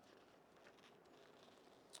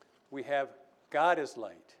have God as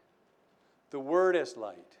light, the Word as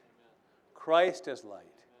light, Christ as light,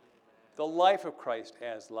 the life of Christ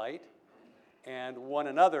as light, and one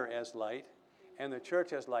another as light, and the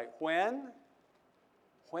church as light. When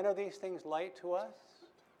are these things light to us?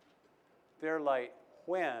 They're light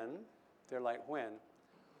when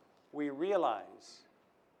we realize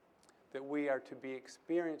that we are to be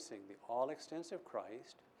experiencing the all-extensive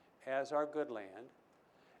Christ as our good land.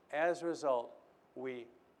 As a result, we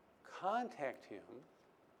contact him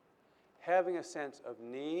having a sense of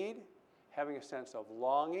need, having a sense of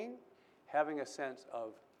longing, having a sense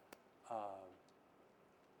of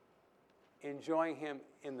enjoying him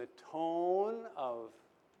in the tone of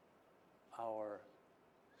our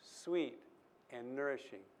sweet and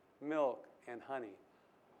nourishing milk and honey,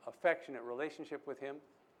 affectionate relationship with him.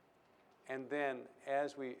 And then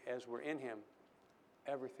as we're in him,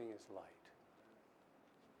 everything is light.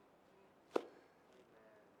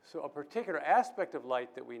 So a particular aspect of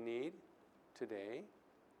light that we need today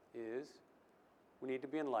is we need to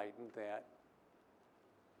be enlightened that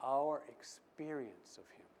our experience of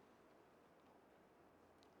him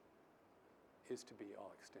is to be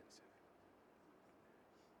all extensive.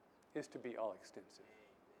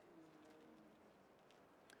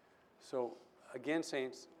 So again,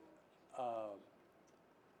 saints,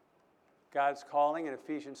 God's calling in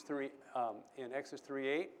Ephesians 3, in Exodus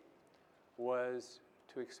 3:8, was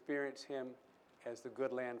to experience him as the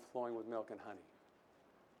good land flowing with milk and honey.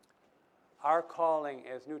 Our calling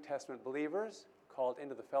as New Testament believers, called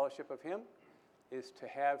into the fellowship of him, is to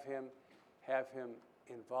have him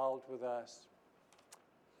involved with us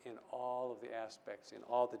in all of the aspects, in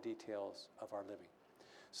all the details of our living.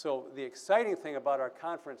 So the exciting thing about our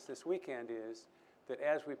conference this weekend is that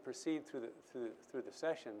as we proceed through the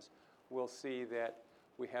sessions, we'll see that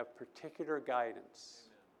we have particular guidance,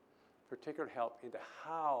 particular help into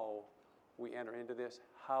how we enter into this,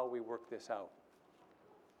 how we work this out.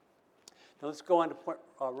 Now let's go on to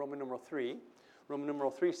Roman numeral 3. Roman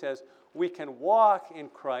numeral 3 says, we can walk in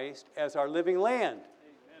Christ as our living land.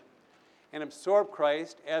 Amen. And absorb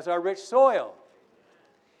Christ as our rich soil,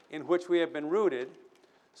 in which we have been rooted,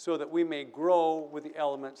 so that we may grow with the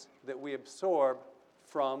elements that we absorb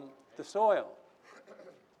from the soil.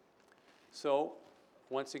 So,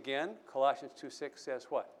 once again, Colossians 2:6 says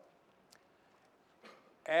what?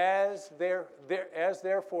 As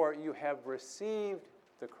therefore you have received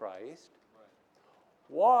the Christ,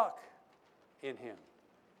 walk in him.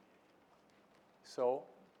 So,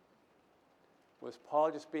 was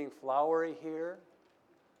Paul just being flowery here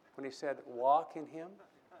when he said walk in him?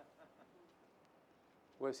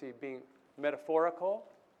 Was he being metaphorical?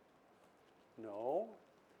 No.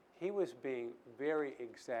 He was being very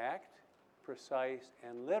exact, precise,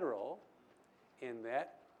 and literal in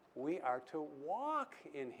that we are to walk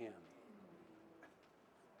in him.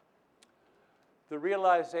 The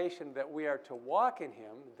realization that we are to walk in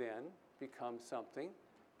him then becomes something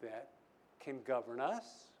that can govern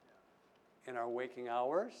us in our waking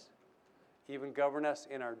hours, even govern us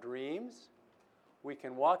in our dreams. We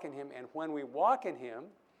can walk in him, and when we walk in him,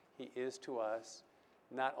 he is to us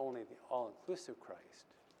not only the all-inclusive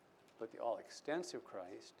Christ, but the all-extensive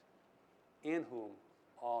Christ, in whom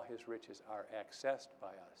all his riches are accessed by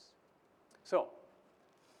us. So,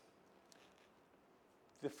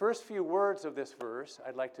 the first few words of this verse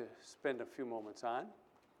I'd like to spend a few moments on.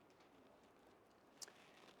 It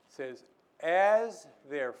says, as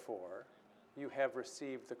therefore you have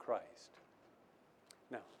received the Christ.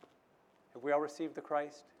 Now, have we all received the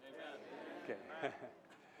Christ? Amen. Okay.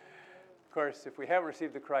 Of course, if we haven't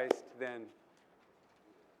received the Christ, then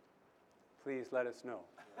please let us know.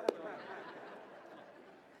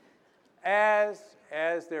 As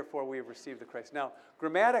therefore we have received the Christ. Now,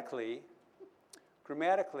 grammatically,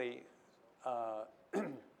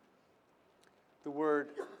 the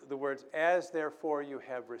words as therefore you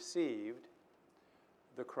have received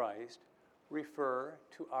the Christ refer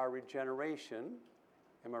to our regeneration,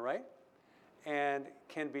 am I right? And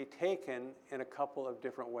can be taken in a couple of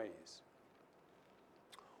different ways.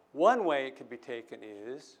 One way it can be taken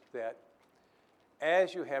is that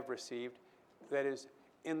as you have received, that is,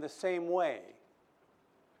 in the same way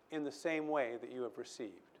that you have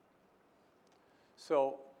received.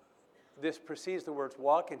 So this precedes the words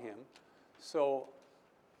walk in him. So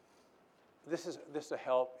this is a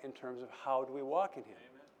help in terms of how do we walk in him?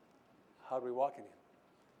 Amen. How do we walk in him?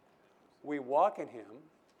 We walk in him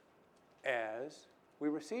as we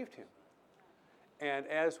received him. And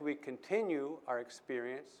as we continue our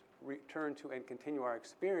experience, return to and continue our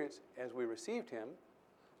experience as we received him,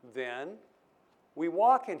 then we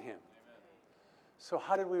walk in him. Amen. So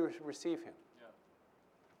how did we receive him? Yeah.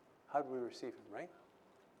 How did we receive him, right?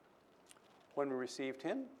 When we received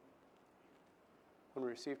him,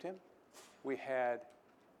 we had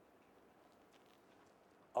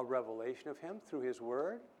a revelation of him through his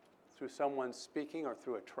word, through someone speaking or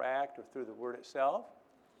through a tract or through the word itself.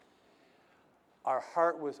 Our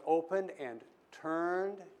heart was opened and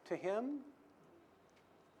turned to him.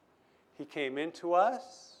 He came into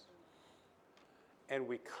us, and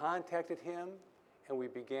we contacted him, and we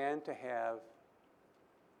began to have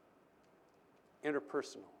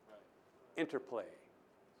interpersonal, interplay,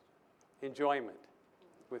 enjoyment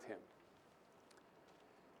with him.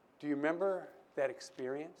 Do you remember that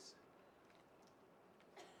experience?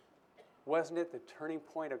 Wasn't it the turning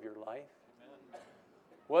point of your life? Amen.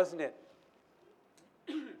 Wasn't it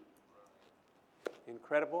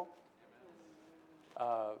incredible?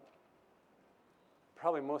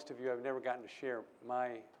 Probably most of you I've never gotten to share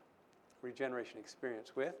my regeneration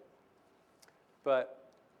experience with.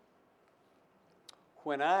 But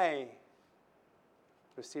when I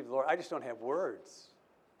received the Lord, I just don't have words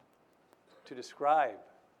to describe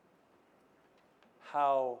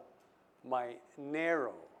how my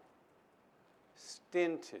narrow,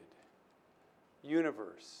 stinted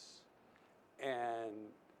universe and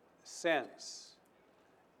sense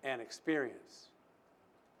and experience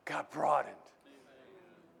got broadened.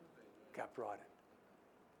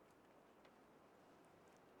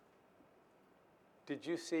 Did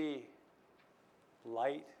you see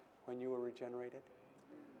light when you were regenerated?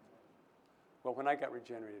 Well, when I got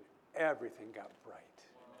regenerated, everything got bright.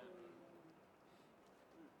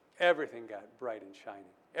 Everything got bright and shining.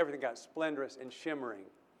 Everything got splendorous and shimmering.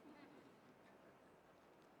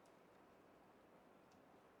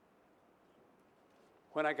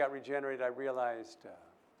 When I got regenerated, I realized,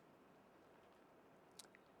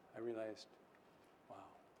 wow,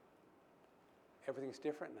 everything's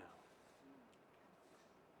different now.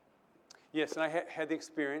 Yes, and I had the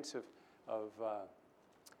experience of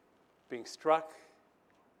being struck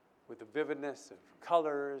with the vividness of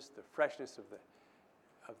colors, the freshness of the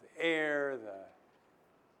air, the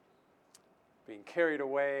being carried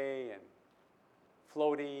away and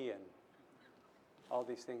floaty and all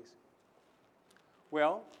these things.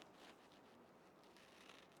 Well,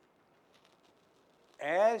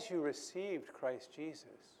 as you received Christ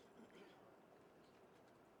Jesus,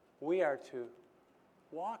 we are to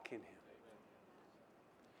walk in him.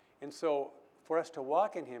 And so, for us to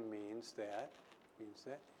walk in him means that,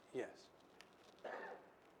 yes,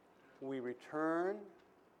 we return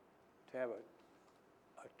to have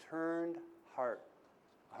a turned heart,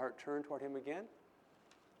 a heart turned toward him again,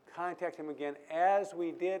 contact him again as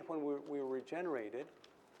we did when we were regenerated,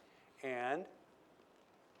 and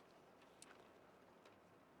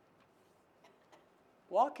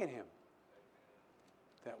walk in him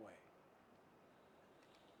that way.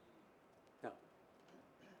 Now,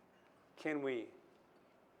 can we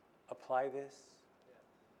apply this?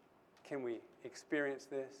 Can we experience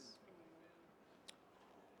this?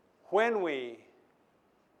 When we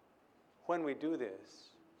do this,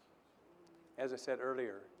 as I said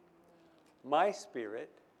earlier, my spirit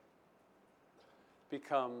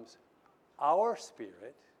becomes our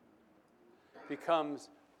spirit, becomes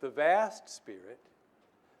the vast spirit,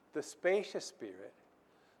 the spacious spirit,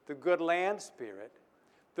 the good land spirit,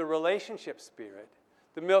 the relationship spirit,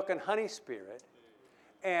 the milk and honey spirit,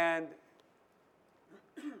 and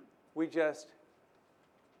we just,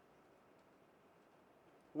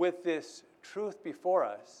 with this truth before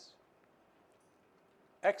us,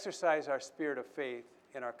 exercise our spirit of faith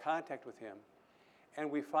in our contact with him,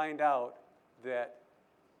 and we find out that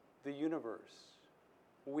the universe,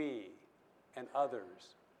 we, and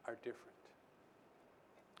others are different.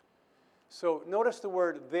 So notice the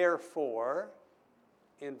word therefore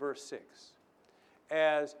in verse 6.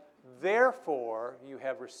 As therefore you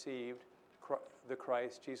have received the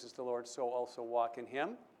Christ, Jesus the Lord, so also walk in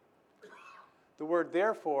him. The word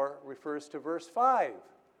therefore refers to verse 5.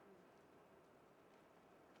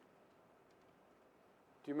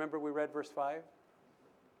 Do you remember we read verse 5? Do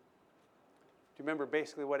you remember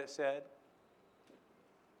basically what it said?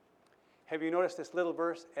 Have you noticed this little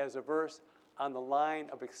verse as a verse on the line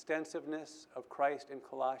of extensiveness of Christ in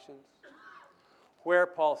Colossians? Where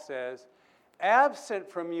Paul says, absent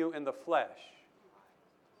from you in the flesh.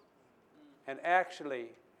 And actually,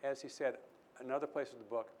 as he said in another place of the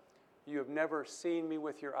book, you have never seen me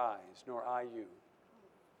with your eyes, nor I you.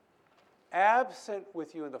 Absent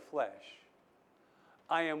with you in the flesh,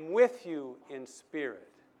 I am with you in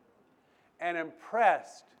spirit, and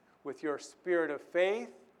impressed with your spirit of faith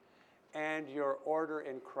and your order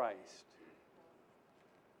in Christ.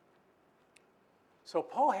 So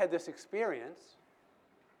Paul had this experience.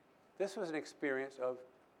 This was an experience of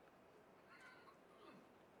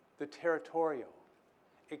the territorial,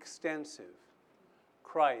 extensive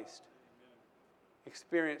Christ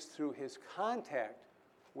experienced through his contact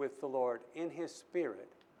with the Lord in his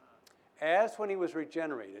spirit, as when he was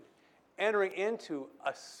regenerated, entering into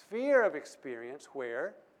a sphere of experience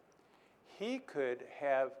where he could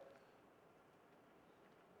have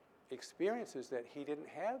experiences that he didn't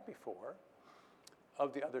have before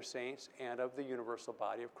of the other saints and of the universal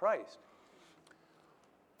body of Christ.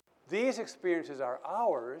 These experiences are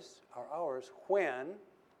ours when,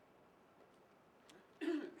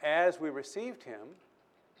 as we received him,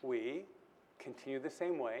 we continue the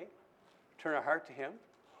same way, turn our heart to him,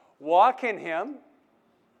 walk in him,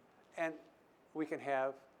 and we can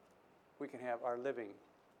have our living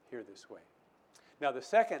here this way. Now, the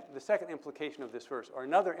second implication of this verse, or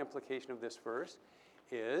another implication of this verse,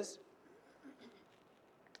 is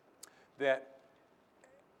that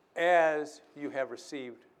as you have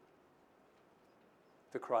received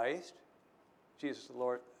the Christ, Jesus the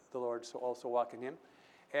Lord, so also walk in him,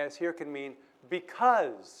 as here can mean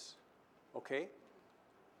because, okay?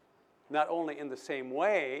 Not only in the same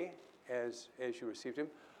way as you received him,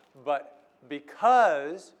 but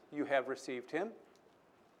because you have received him,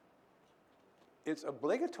 it's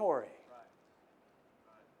obligatory.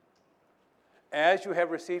 As you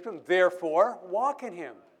have received him, therefore, walk in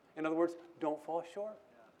him. In other words, don't fall short.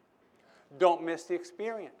 Don't miss the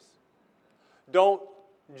experience. Don't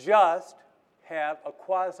just have a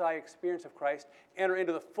quasi-experience of Christ. Enter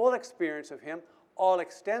into the full experience of him, all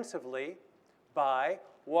extensively, by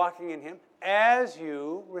walking in him as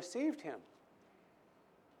you received him.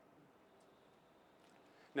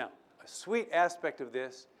 Now, a sweet aspect of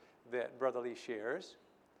this that Brother Lee shares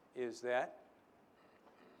is that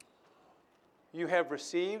you have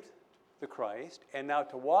received the Christ, and now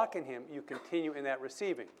to walk in him, you continue in that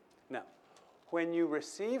receiving. Now, when you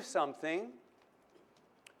receive something,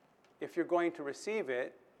 if you're going to receive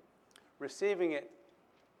it, receiving it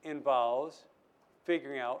involves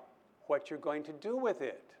figuring out what you're going to do with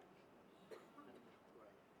it,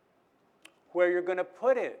 where you're going to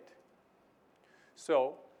put it.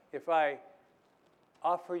 So, if I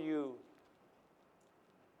offer you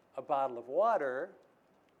a bottle of water,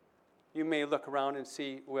 you may look around and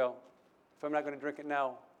see, well, if I'm not going to drink it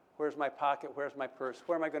now, where's my pocket? Where's my purse?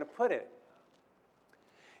 Where am I going to put it?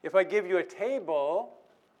 If I give you a table,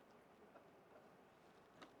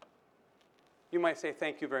 you might say,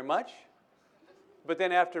 thank you very much. But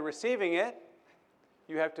then after receiving it,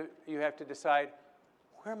 you have to decide,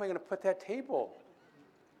 where am I going to put that table?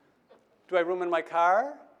 Do I have room in my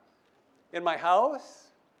car? In my house?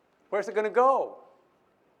 Where's it going to go?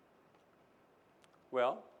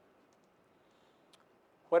 Well,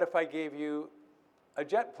 what if I gave you a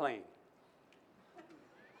jet plane?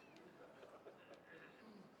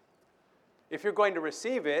 If you're going to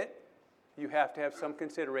receive it, you have to have some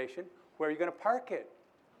consideration. Where are you going to park it?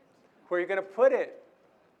 Where are you going to put it?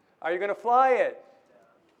 Are you going to fly it?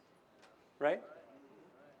 Right?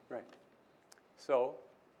 Right. So,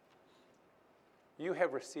 you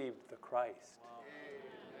have received the Christ.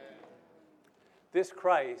 This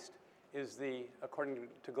Christ is the, according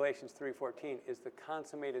to Galatians 3:14, is the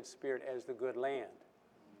consummated Spirit as the good land.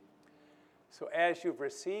 So as you've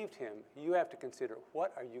received him, you have to consider,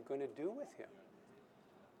 what are you going to do with him?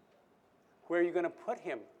 Where are you going to put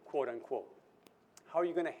him, quote unquote? How are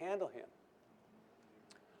you going to handle him?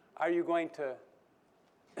 Are you going to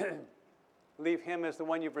leave him as the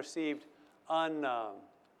one you've received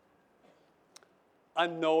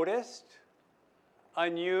unnoticed,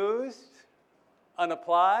 unused,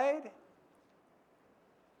 unapplied?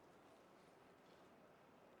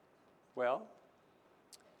 Well,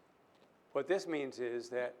 what this means is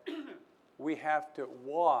that we have to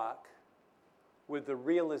walk with the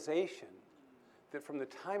realization that from the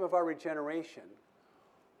time of our regeneration,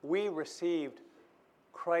 we received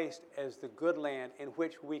Christ as the good land in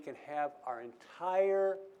which we can have our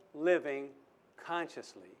entire living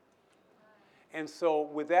consciously. And so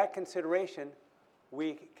with that consideration,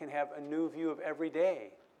 we can have a new view of every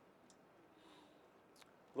day.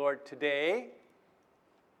 Lord, today,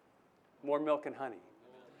 more milk and honey.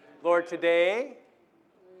 Lord, today,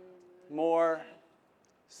 more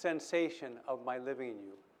sensation of my living in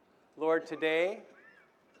you. Lord, today,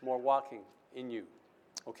 more walking in you.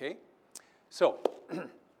 Okay? So,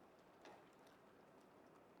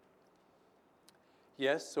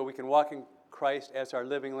 yes, so we can walk in Christ as our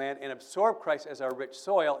living land and absorb Christ as our rich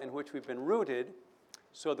soil in which we've been rooted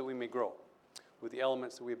so that we may grow with the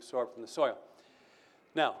elements that we absorb from the soil.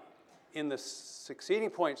 Now, in the succeeding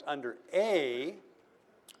points under A,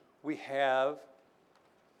 we have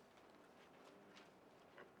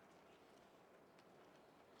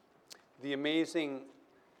the amazing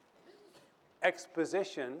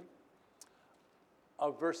exposition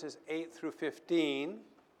of verses 8 through 15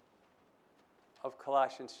 of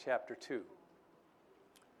Colossians chapter 2,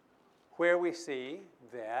 where we see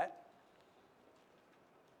that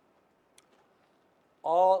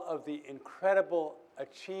all of the incredible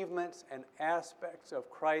achievements and aspects of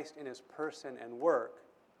Christ in his person and work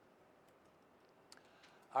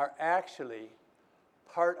are actually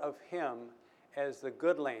part of him as the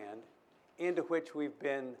good land into which we've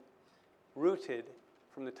been rooted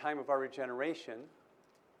from the time of our regeneration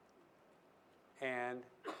and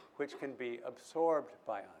which can be absorbed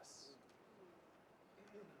by us.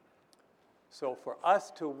 So for us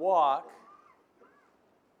to walk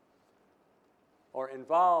or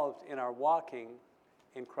involved in our walking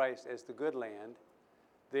in Christ as the good land,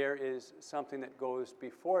 there is something that goes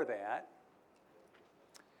before that,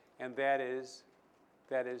 and that is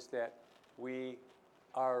that we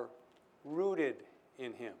are rooted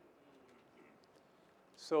in him.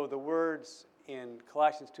 So the words in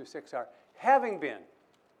Colossians 2:6 are, having been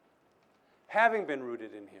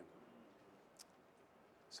rooted in him.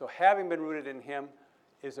 So having been rooted in him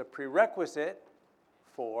is a prerequisite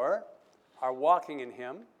for our walking in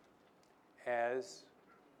him as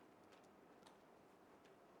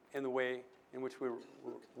in the way in which we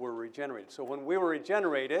were regenerated. So when we were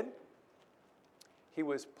regenerated, he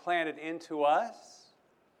was planted into us,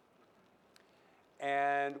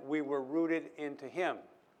 and we were rooted into him.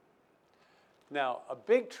 Now, a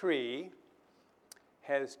big tree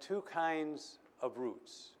has two kinds of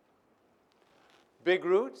roots: big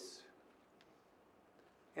roots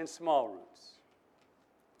and small roots.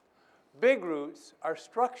 Big roots are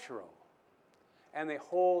structural, and they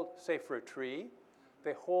hold, say for a tree,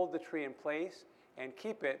 they hold the tree in place and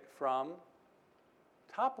keep it from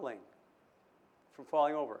toppling, from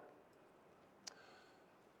falling over.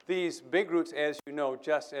 These big roots, as you know,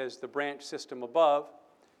 just as the branch system above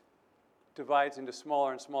divides into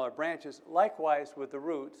smaller and smaller branches, likewise with the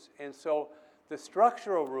roots. And so the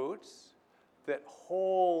structural roots that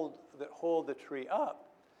hold the tree up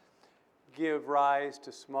give rise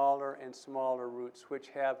to smaller and smaller roots which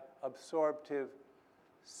have absorptive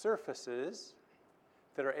surfaces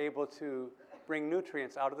that are able to bring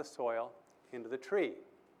nutrients out of the soil into the tree.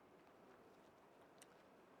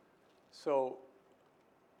 So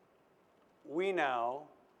we now,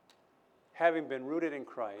 having been rooted in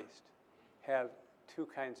Christ, have two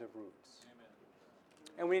kinds of roots.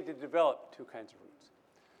 Amen. And we need to develop two kinds of roots.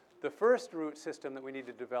 The first root system that we need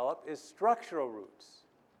to develop is structural roots.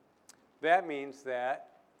 That means that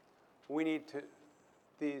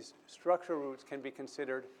these structural roots can be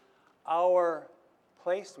considered our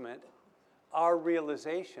placement, our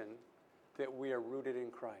realization that we are rooted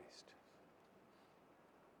in Christ.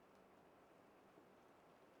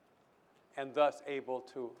 And thus able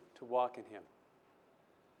to walk in Him.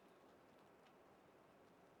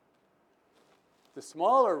 The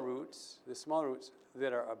smaller roots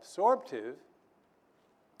that are absorptive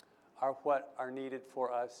are what are needed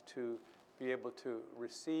for us to be able to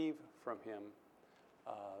receive from Him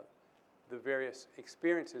the various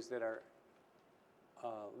experiences that are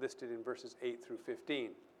listed in verses 8 through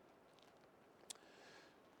 15.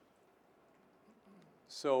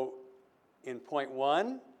 So in point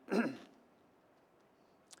 1,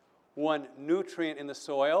 one nutrient in the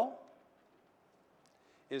soil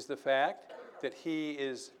is the fact that He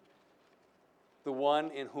is the one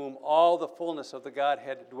in whom all the fullness of the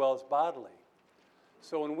Godhead dwells bodily.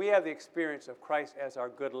 So when we have the experience of Christ as our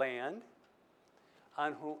good land,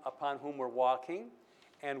 upon whom we're walking,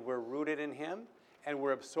 and we're rooted in Him, and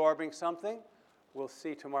we're absorbing something, we'll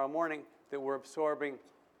see tomorrow morning that we're absorbing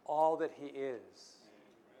all that He is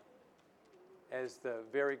as the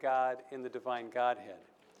very God in the divine Godhead.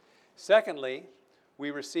 Secondly, we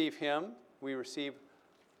receive Him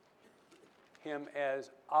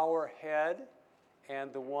as our head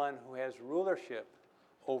and the one who has rulership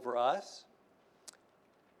over us.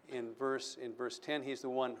 In verse 10, He's the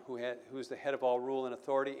one who's the head of all rule and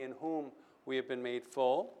authority, in whom we have been made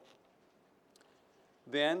full.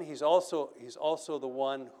 Then He's also the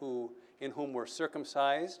one in whom we're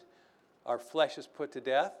circumcised. Our flesh is put to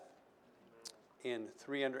death. In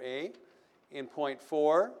 3 under A. In point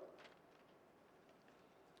 4,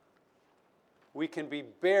 we can be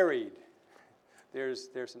buried. There's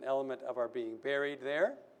an element of our being buried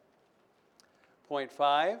there. Point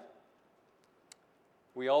 5,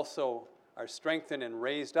 we also are strengthened and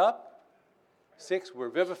raised up. 6, we're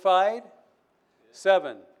vivified.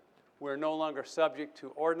 7, we're no longer subject to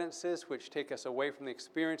ordinances which take us away from the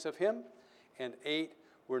experience of Him. And 8,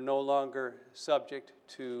 we're no longer subject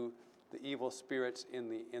to the evil spirits in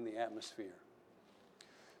the atmosphere.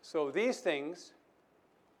 So these things,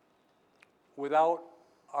 without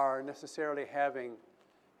our necessarily having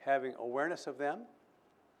awareness of them,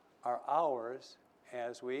 are ours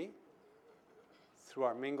as we, through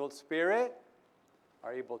our mingled spirit,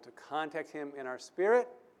 are able to contact Him in our spirit,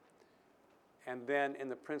 and then in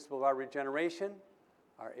the principle of our regeneration,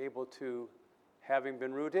 are able to, having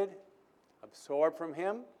been rooted, absorb from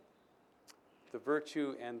Him the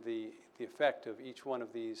virtue and the effect of each one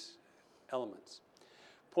of these elements.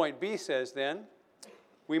 Point B says then,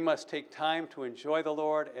 we must take time to enjoy the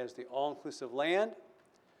Lord as the all-inclusive land,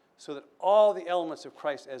 so that all the elements of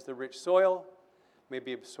Christ as the rich soil may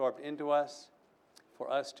be absorbed into us, for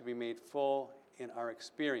us to be made full in our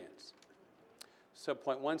experience.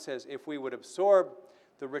 Subpoint 1 says, if we would absorb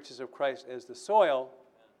the riches of Christ as the soil,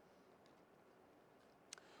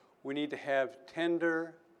 we need to have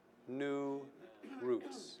tender, new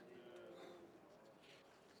roots.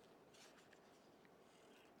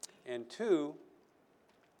 And 2,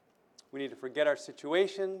 we need to forget our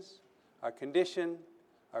situations, our condition,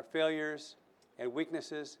 our failures, and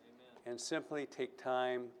weaknesses, and simply take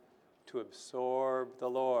time to absorb the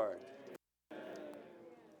Lord.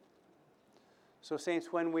 So, saints,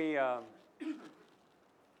 when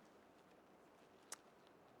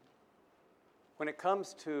it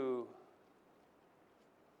comes to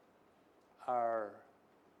our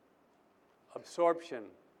absorption,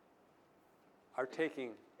 our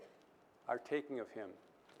taking of Him,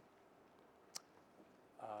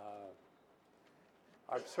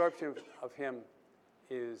 our absorption of Him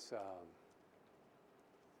is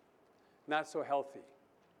not so healthy.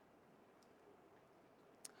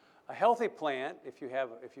 A healthy plant, if you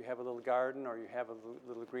have a little garden or you have a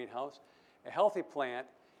little greenhouse, a healthy plant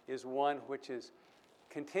is one which is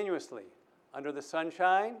continuously under the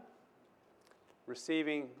sunshine,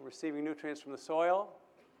 receiving nutrients from the soil,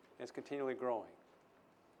 and it's continually growing.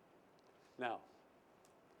 Now,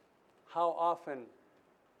 how often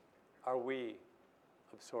are we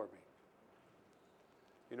absorbing?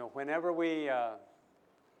 You know, whenever we,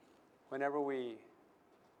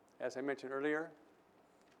 as I mentioned earlier,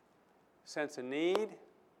 sense a need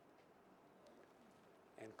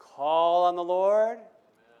and call on the Lord,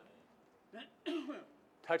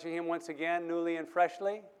 touching Him once again, newly and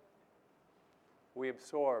freshly, we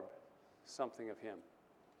absorb something of Him.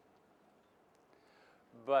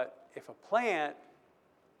 But if a plant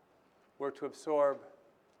were to absorb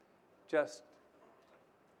just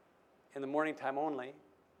in the morning time only,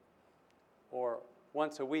 or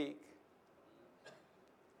once a week,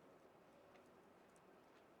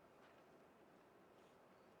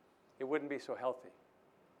 it wouldn't be so healthy.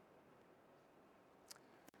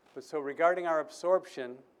 But so regarding our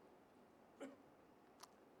absorption,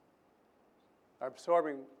 our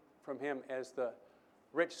absorbing from Him as the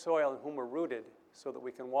rich soil in whom we're rooted so that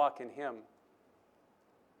we can walk in Him,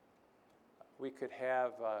 we could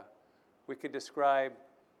describe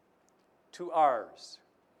two R's.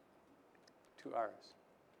 Two R's.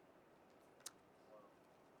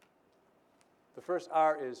 The first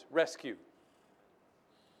R is rescue.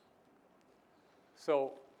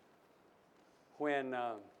 So when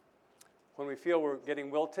we feel we're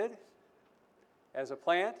getting wilted as a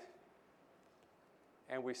plant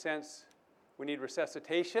and we sense we need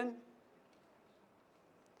resuscitation,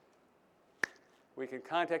 we can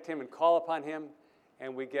contact Him and call upon Him,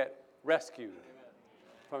 and we get rescued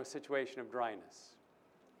from a situation of dryness.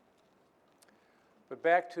 But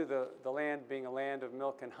back to the land being a land of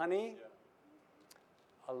milk and honey,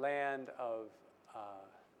 a land of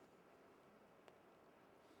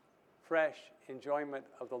fresh enjoyment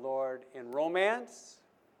of the Lord in romance.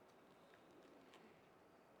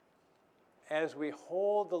 As we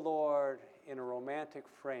hold the Lord in a romantic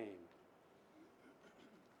frame,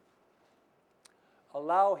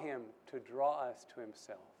 allow Him to draw us to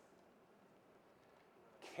Himself.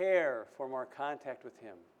 Care for more contact with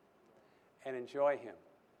Him and enjoy Him.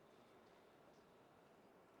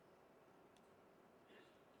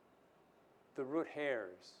 The root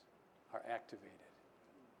hairs are activated.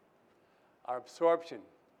 Our absorption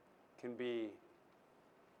can be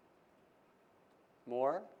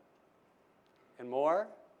more and more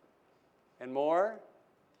and more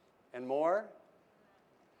and more.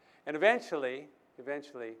 And eventually,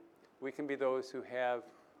 we can be those who have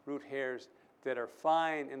root hairs that are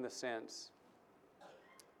fine in the sense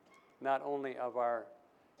not only of our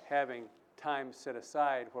having time set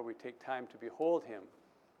aside where we take time to behold Him,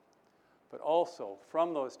 but also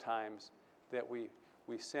from those times that we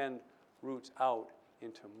send roots out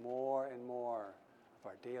into more and more of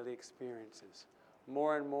our daily experiences,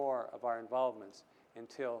 more and more of our involvements,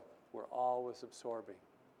 until we're always absorbing,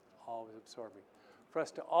 always absorbing. For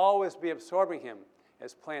us to always be absorbing Him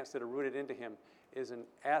as plants that are rooted into Him is an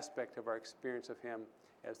aspect of our experience of Him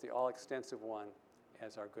as the all-extensive one,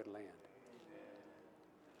 as our good land.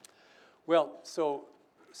 Well, so,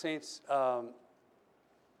 saints,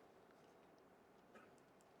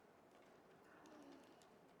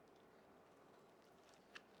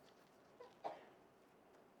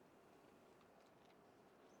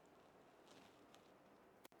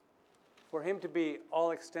 for Him to be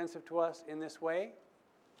all-extensive to us in this way,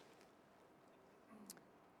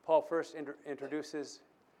 Paul first introduces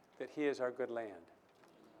that He is our good land.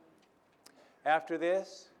 After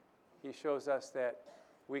this, he shows us that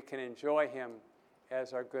we can enjoy Him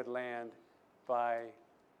as our good land by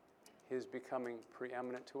His becoming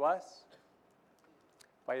preeminent to us,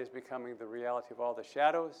 by His becoming the reality of all the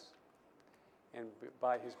shadows, and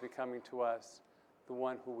by His becoming to us the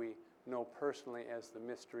one who we know personally as the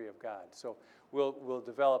mystery of God. So we'll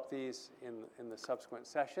develop these in the subsequent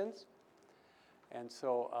sessions. And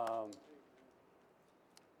so,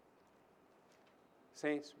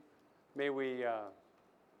 saints, may we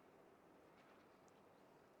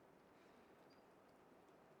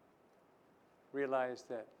realize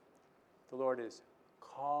that the Lord is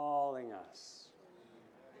calling us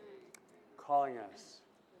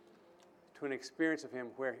to an experience of Him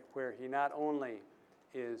where He not only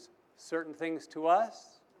is certain things to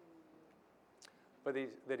us, but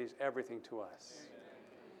that He's everything to us.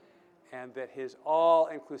 And that His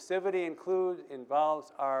all-inclusivity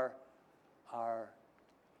involves our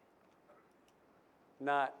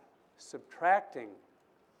not subtracting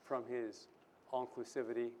from His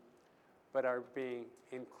all-inclusivity, but our being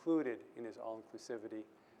included in His all-inclusivity.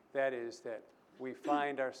 That is, that we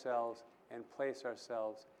find ourselves and place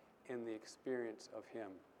ourselves in the experience of Him,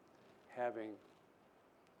 having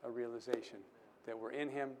a realization that we're in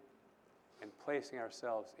Him and placing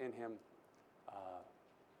ourselves in Him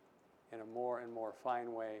in a more and more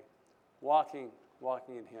fine way, walking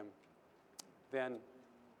in Him. Then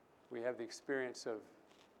we have the experience of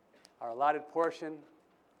our allotted portion,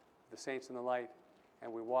 the saints in the light,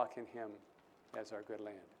 and we walk in Him as our good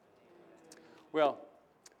land. Well,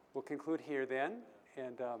 we'll conclude here then,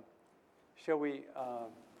 And shall we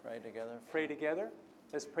Pray together. pray together?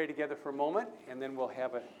 Let's pray together for a moment, and then we'll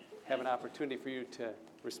have an opportunity for you to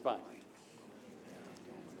respond.